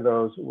 of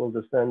those will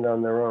descend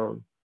on their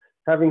own.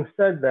 Having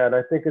said that,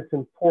 I think it's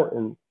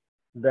important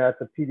that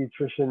the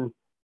pediatrician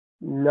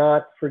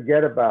not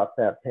forget about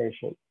that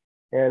patient.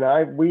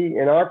 And we,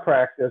 in our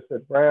practice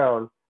at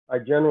Brown, I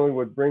generally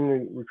would bring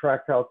the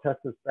retractile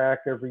testis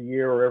back every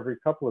year or every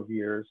couple of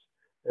years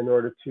in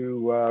order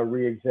to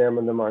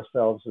re-examine them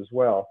ourselves as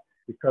well,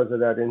 because of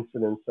that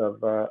incidence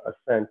of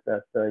ascent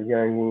that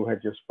Yang Wu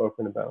had just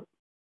spoken about.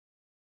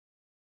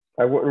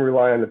 I wouldn't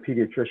rely on the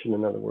pediatrician,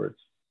 in other words.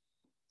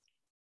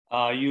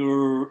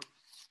 Your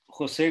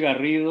Jose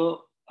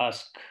Garrido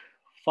asked,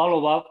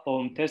 follow-up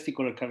on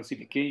testicular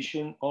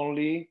calcification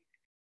only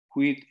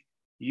with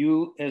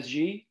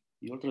USG,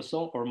 the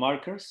ultrasound, or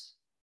markers?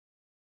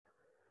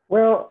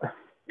 Well,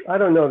 I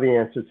don't know the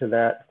answer to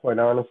that, quite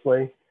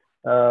honestly.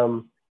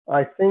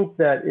 I think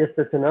that if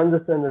it's an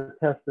undescended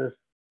testis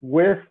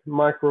with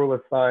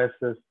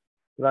microlithiasis,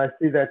 that I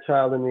see that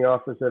child in the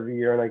office every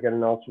year and I get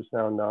an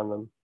ultrasound on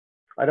them.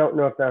 I don't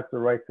know if that's the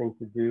right thing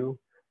to do.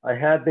 I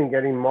had been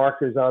getting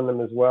markers on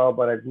them as well,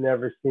 but I've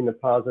never seen a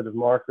positive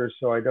marker,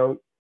 so I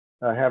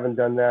haven't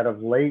done that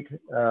of late,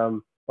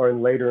 or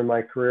later in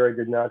my career, I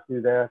did not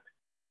do that.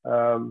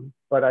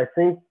 But I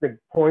think the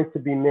point to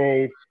be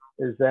made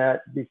is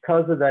that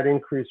because of that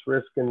increased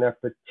risk in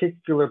that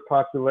particular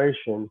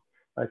population,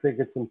 I think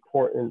it's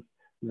important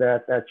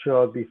that that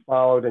child be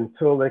followed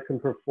until they can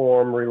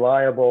perform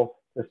reliable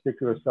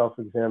testicular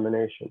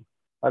self-examination.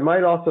 I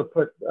might also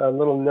put a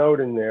little note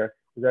in there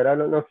that I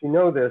don't know if you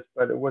know this,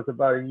 but it was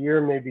about a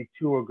year, maybe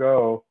two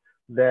ago,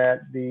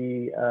 that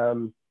the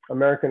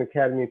American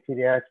Academy of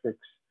Pediatrics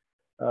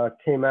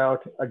came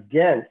out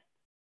against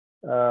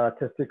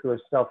testicular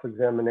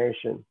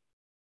self-examination.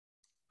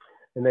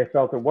 And they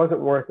felt it wasn't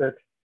worth it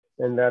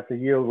and that the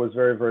yield was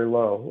very, very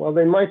low. Well,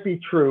 they might be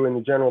true in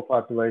the general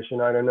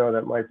population. I don't know,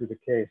 that might be the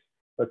case.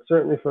 But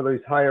certainly for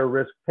these higher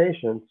risk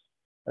patients,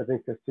 I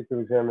think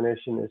testicular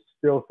examination is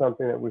still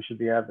something that we should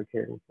be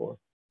advocating for.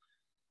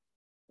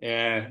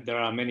 There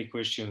are many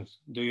questions.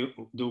 Do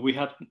we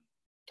have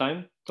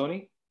time,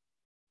 Tony?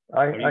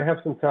 I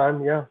have some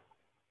time, yeah.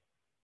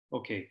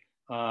 Okay,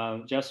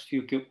 just a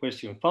few quick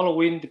questions.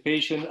 Following the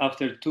patient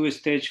after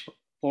two-stage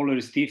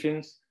polar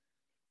stiffness,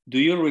 do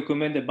you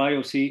recommend a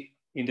biopsy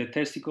in the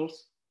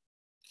testicles?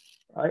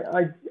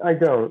 I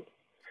don't.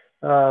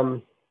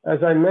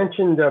 As I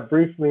mentioned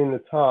briefly in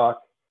the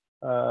talk,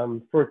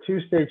 for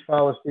two-stage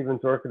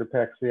Fowler-Stevens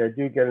orchidopexy, I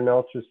do get an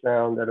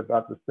ultrasound at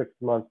about the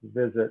 6-month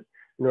visit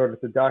in order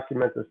to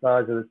document the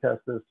size of the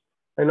testis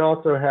and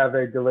also have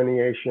a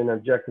delineation,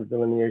 objective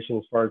delineation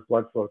as far as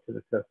blood flow to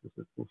the testis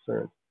is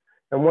concerned.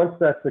 And once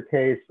that's the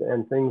case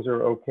and things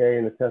are okay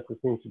and the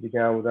testis seems to be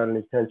down without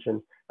any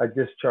tension, I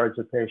discharge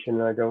the patient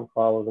and I don't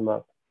follow them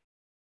up,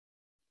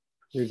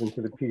 leave them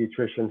to the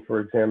pediatrician for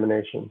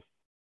examination.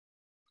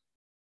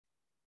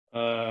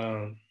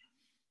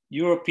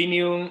 Your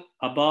opinion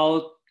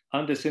about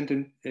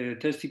undescended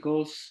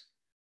testicles?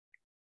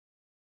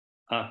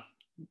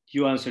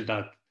 You answered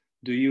that.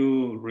 Do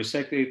you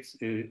resect it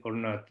or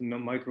not? No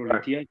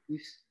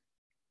microlithiasis?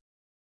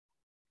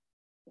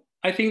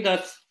 I think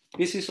that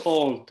this is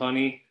all,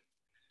 Tony.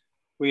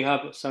 We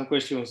have some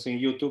questions in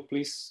YouTube.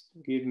 Please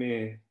give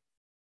me.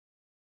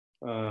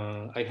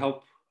 I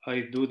hope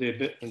I do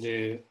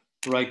the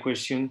right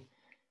question.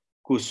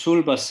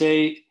 Kusulba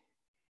say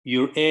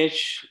your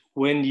age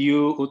when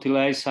you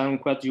utilize some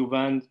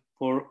coadjuvant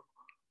for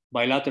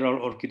bilateral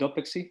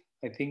orchidopexy.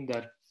 I think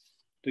that.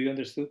 Do you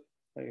understand?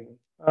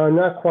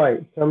 Not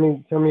quite. Tell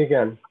me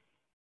again.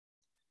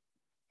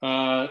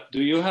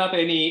 Do you have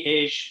any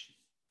age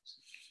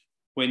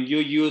when you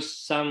use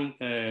some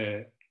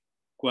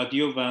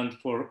coadjuvant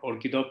for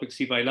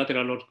orchidopexy,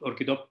 bilateral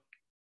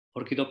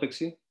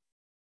orchidopexy?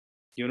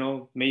 You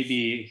know,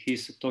 maybe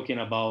he's talking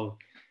about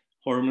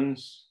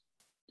hormones.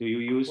 Do you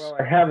use? Well,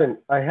 I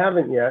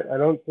haven't yet. I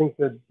don't think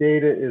the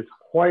data is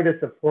quite at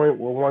the point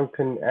where one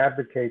can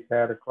advocate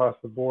that across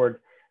the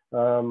board.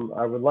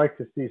 I would like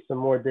to see some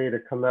more data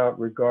come out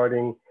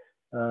regarding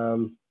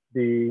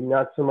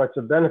not so much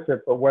a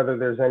benefit, but whether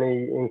there's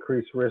any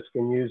increased risk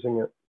in using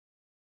it.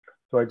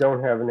 So I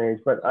don't have an age,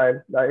 but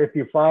if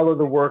you follow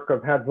the work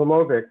of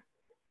Hadlamovic,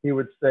 he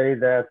would say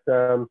that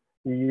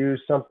you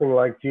use something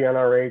like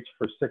GnRH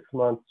for 6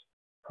 months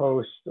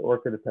post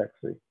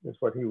orchidopexy is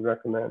what he would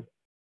recommend.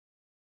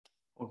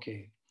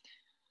 Okay,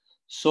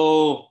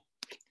 so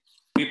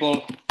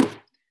people,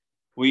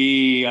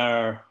 we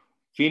are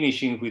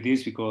finishing with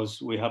this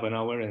because we have an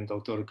hour, and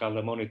Dr.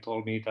 Caldamone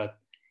told me that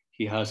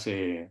he's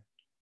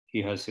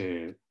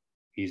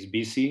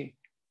busy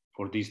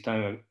for this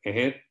time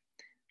ahead.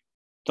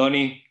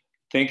 Tony,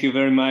 thank you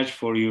very much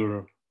for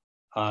your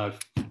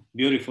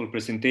beautiful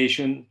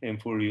presentation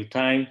and for your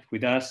time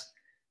with us.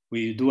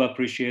 We do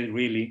appreciate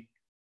really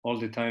all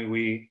the time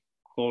we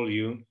call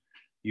you.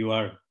 You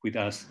are with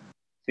us.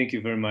 Thank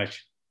you very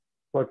much.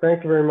 Well,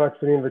 thank you very much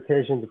for the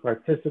invitation to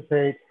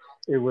participate.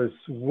 It was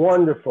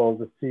wonderful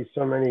to see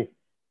so many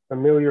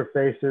familiar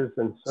faces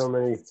and so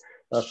many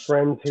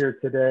friends here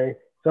today,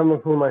 some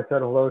of whom I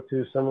said hello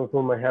to, some of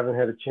whom I haven't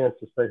had a chance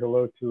to say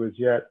hello to as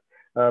yet.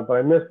 But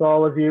I missed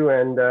all of you,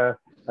 and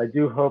I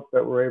do hope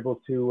that we're able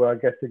to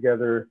get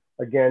together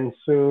again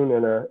soon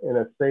in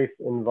a safe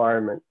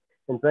environment.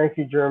 And thank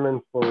you,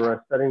 German,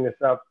 for setting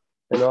this up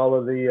and all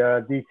of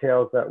the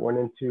details that went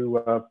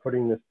into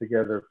putting this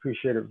together.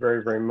 Appreciate it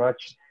very, very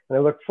much. And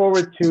I look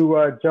forward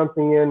to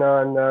jumping in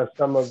on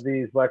some of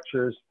these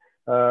lectures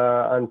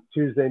on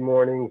Tuesday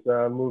mornings,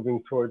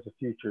 moving towards the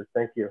future.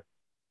 Thank you.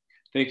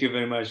 Thank you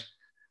very much.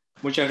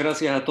 Muchas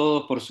gracias a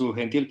todos por su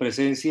gentil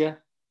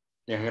presencia.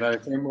 Les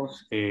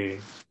agradecemos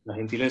la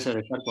gentileza de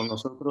estar con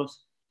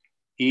nosotros.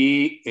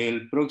 Y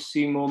el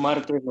próximo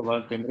martes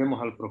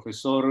tendremos al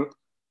profesor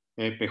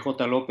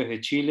PJ López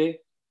de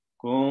Chile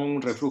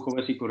con reflujo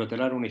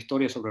vesicoureteral, una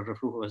historia sobre el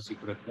reflujo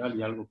vesicoureteral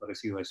y algo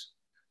parecido a eso.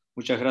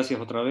 Muchas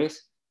gracias otra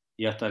vez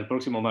y hasta el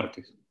próximo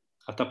martes.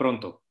 Hasta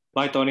pronto.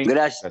 Bye, Tony.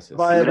 Gracias.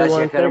 Bye,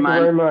 everyone. Gracias, Thank you very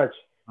Germán. much.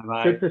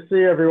 Bye. Good to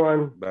see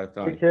everyone. Bye,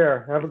 Tony. Take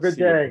care. Have a good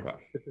See you. day.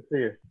 Bye. Good to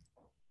see you.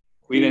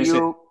 Cuídense.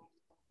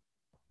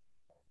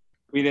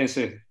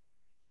 Cuídense.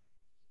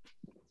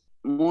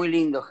 Muy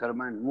lindo,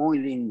 Germán, muy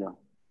lindo.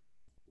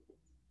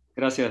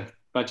 Gracias,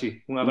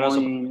 Pachi. Un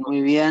abrazo.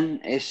 Muy bien.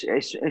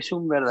 Es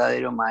un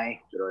verdadero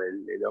maestro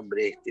el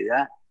hombre este,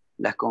 ¿da?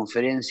 Las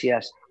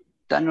conferencias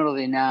tan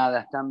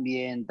ordenadas, tan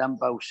bien, tan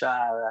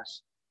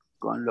pausadas,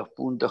 con los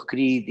puntos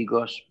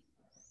críticos.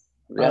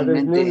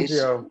 Realmente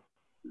es...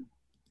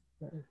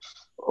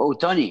 Oh,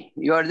 Tony,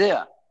 you are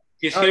there?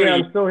 He's Oh, here. yeah,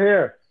 I'm still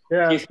here.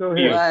 Yeah, I'm still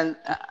here. Well,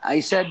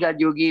 I said that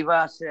you give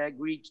us a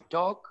great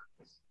talk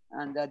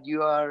and that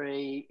you are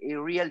a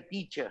real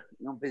teacher,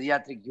 non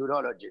pediatric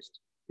urologist,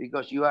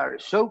 because you are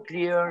so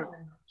clear,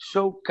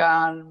 so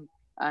calm,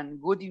 and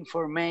good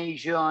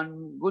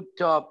information, good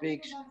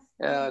topics.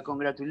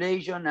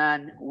 Congratulations,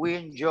 and we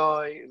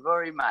enjoy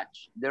very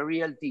much. The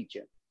real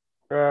teacher.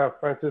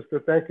 Francisco,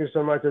 thank you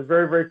so much. It's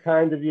very, very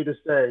kind of you to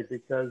say,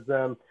 because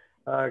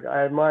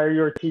I admire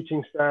your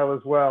teaching style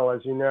as well,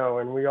 as you know,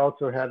 and we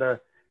also had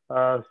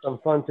some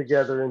fun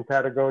together in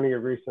Patagonia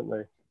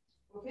recently.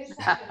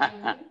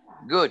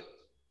 Good.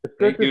 It's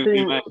good to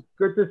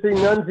see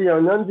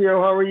Nunzio.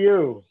 Nunzio, how are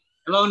you?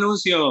 Hello,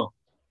 Nunzio.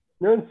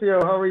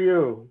 Nunzio, how are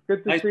you?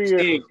 Good to see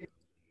you.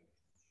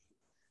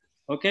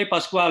 Okay,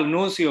 Pascual,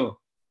 Nunzio.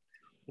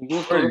 Un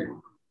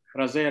gusto.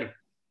 Placer.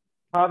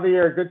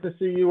 Javier, good to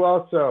see you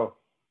also.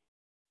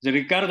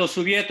 Ricardo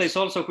Subieta is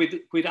also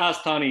with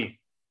us, Tony.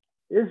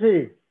 Is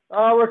he?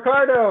 Oh,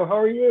 Ricardo, how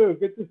are you?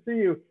 Good to see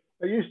you.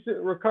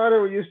 Ricardo,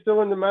 are you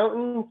still in the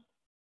mountains?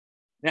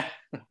 Yeah,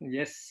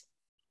 yes.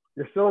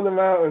 You're still in the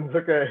mountains,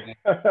 okay.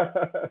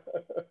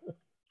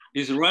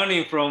 He's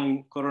running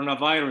from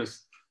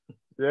coronavirus.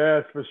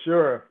 Yes, for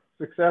sure.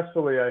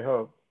 Successfully, I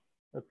hope.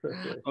 That's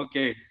okay.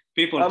 Okay,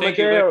 people, thank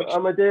you very much.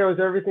 Amadeo, is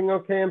everything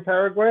okay in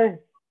Paraguay?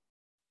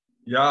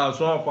 Yeah,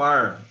 so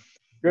far.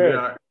 Good.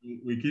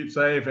 We keep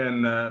safe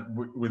and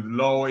with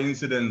low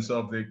incidence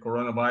of the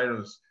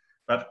coronavirus,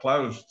 but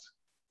closed.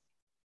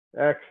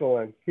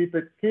 Excellent. Keep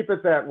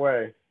it that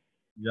way.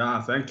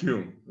 Yeah, thank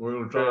you. We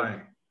will try.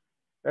 Good.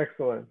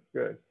 Excellent.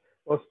 Good.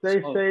 Well,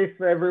 stay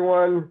safe,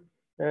 everyone,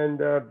 and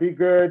be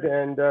good.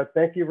 And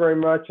thank you very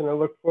much. And I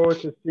look forward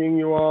to seeing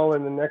you all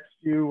in the next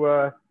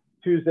few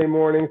Tuesday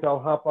mornings. I'll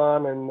hop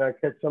on and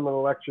catch some of the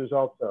lectures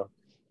also.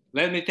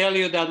 Let me tell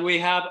you that we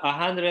have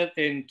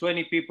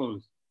 120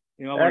 people.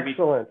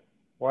 Excellent.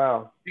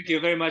 Wow. Thank you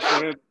very much for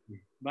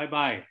everything.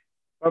 Bye-bye.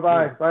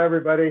 Bye-bye. Bye,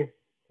 everybody.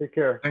 Take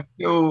care. Thank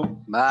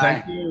you. Bye.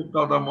 Thank you,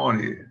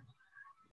 Caldamone.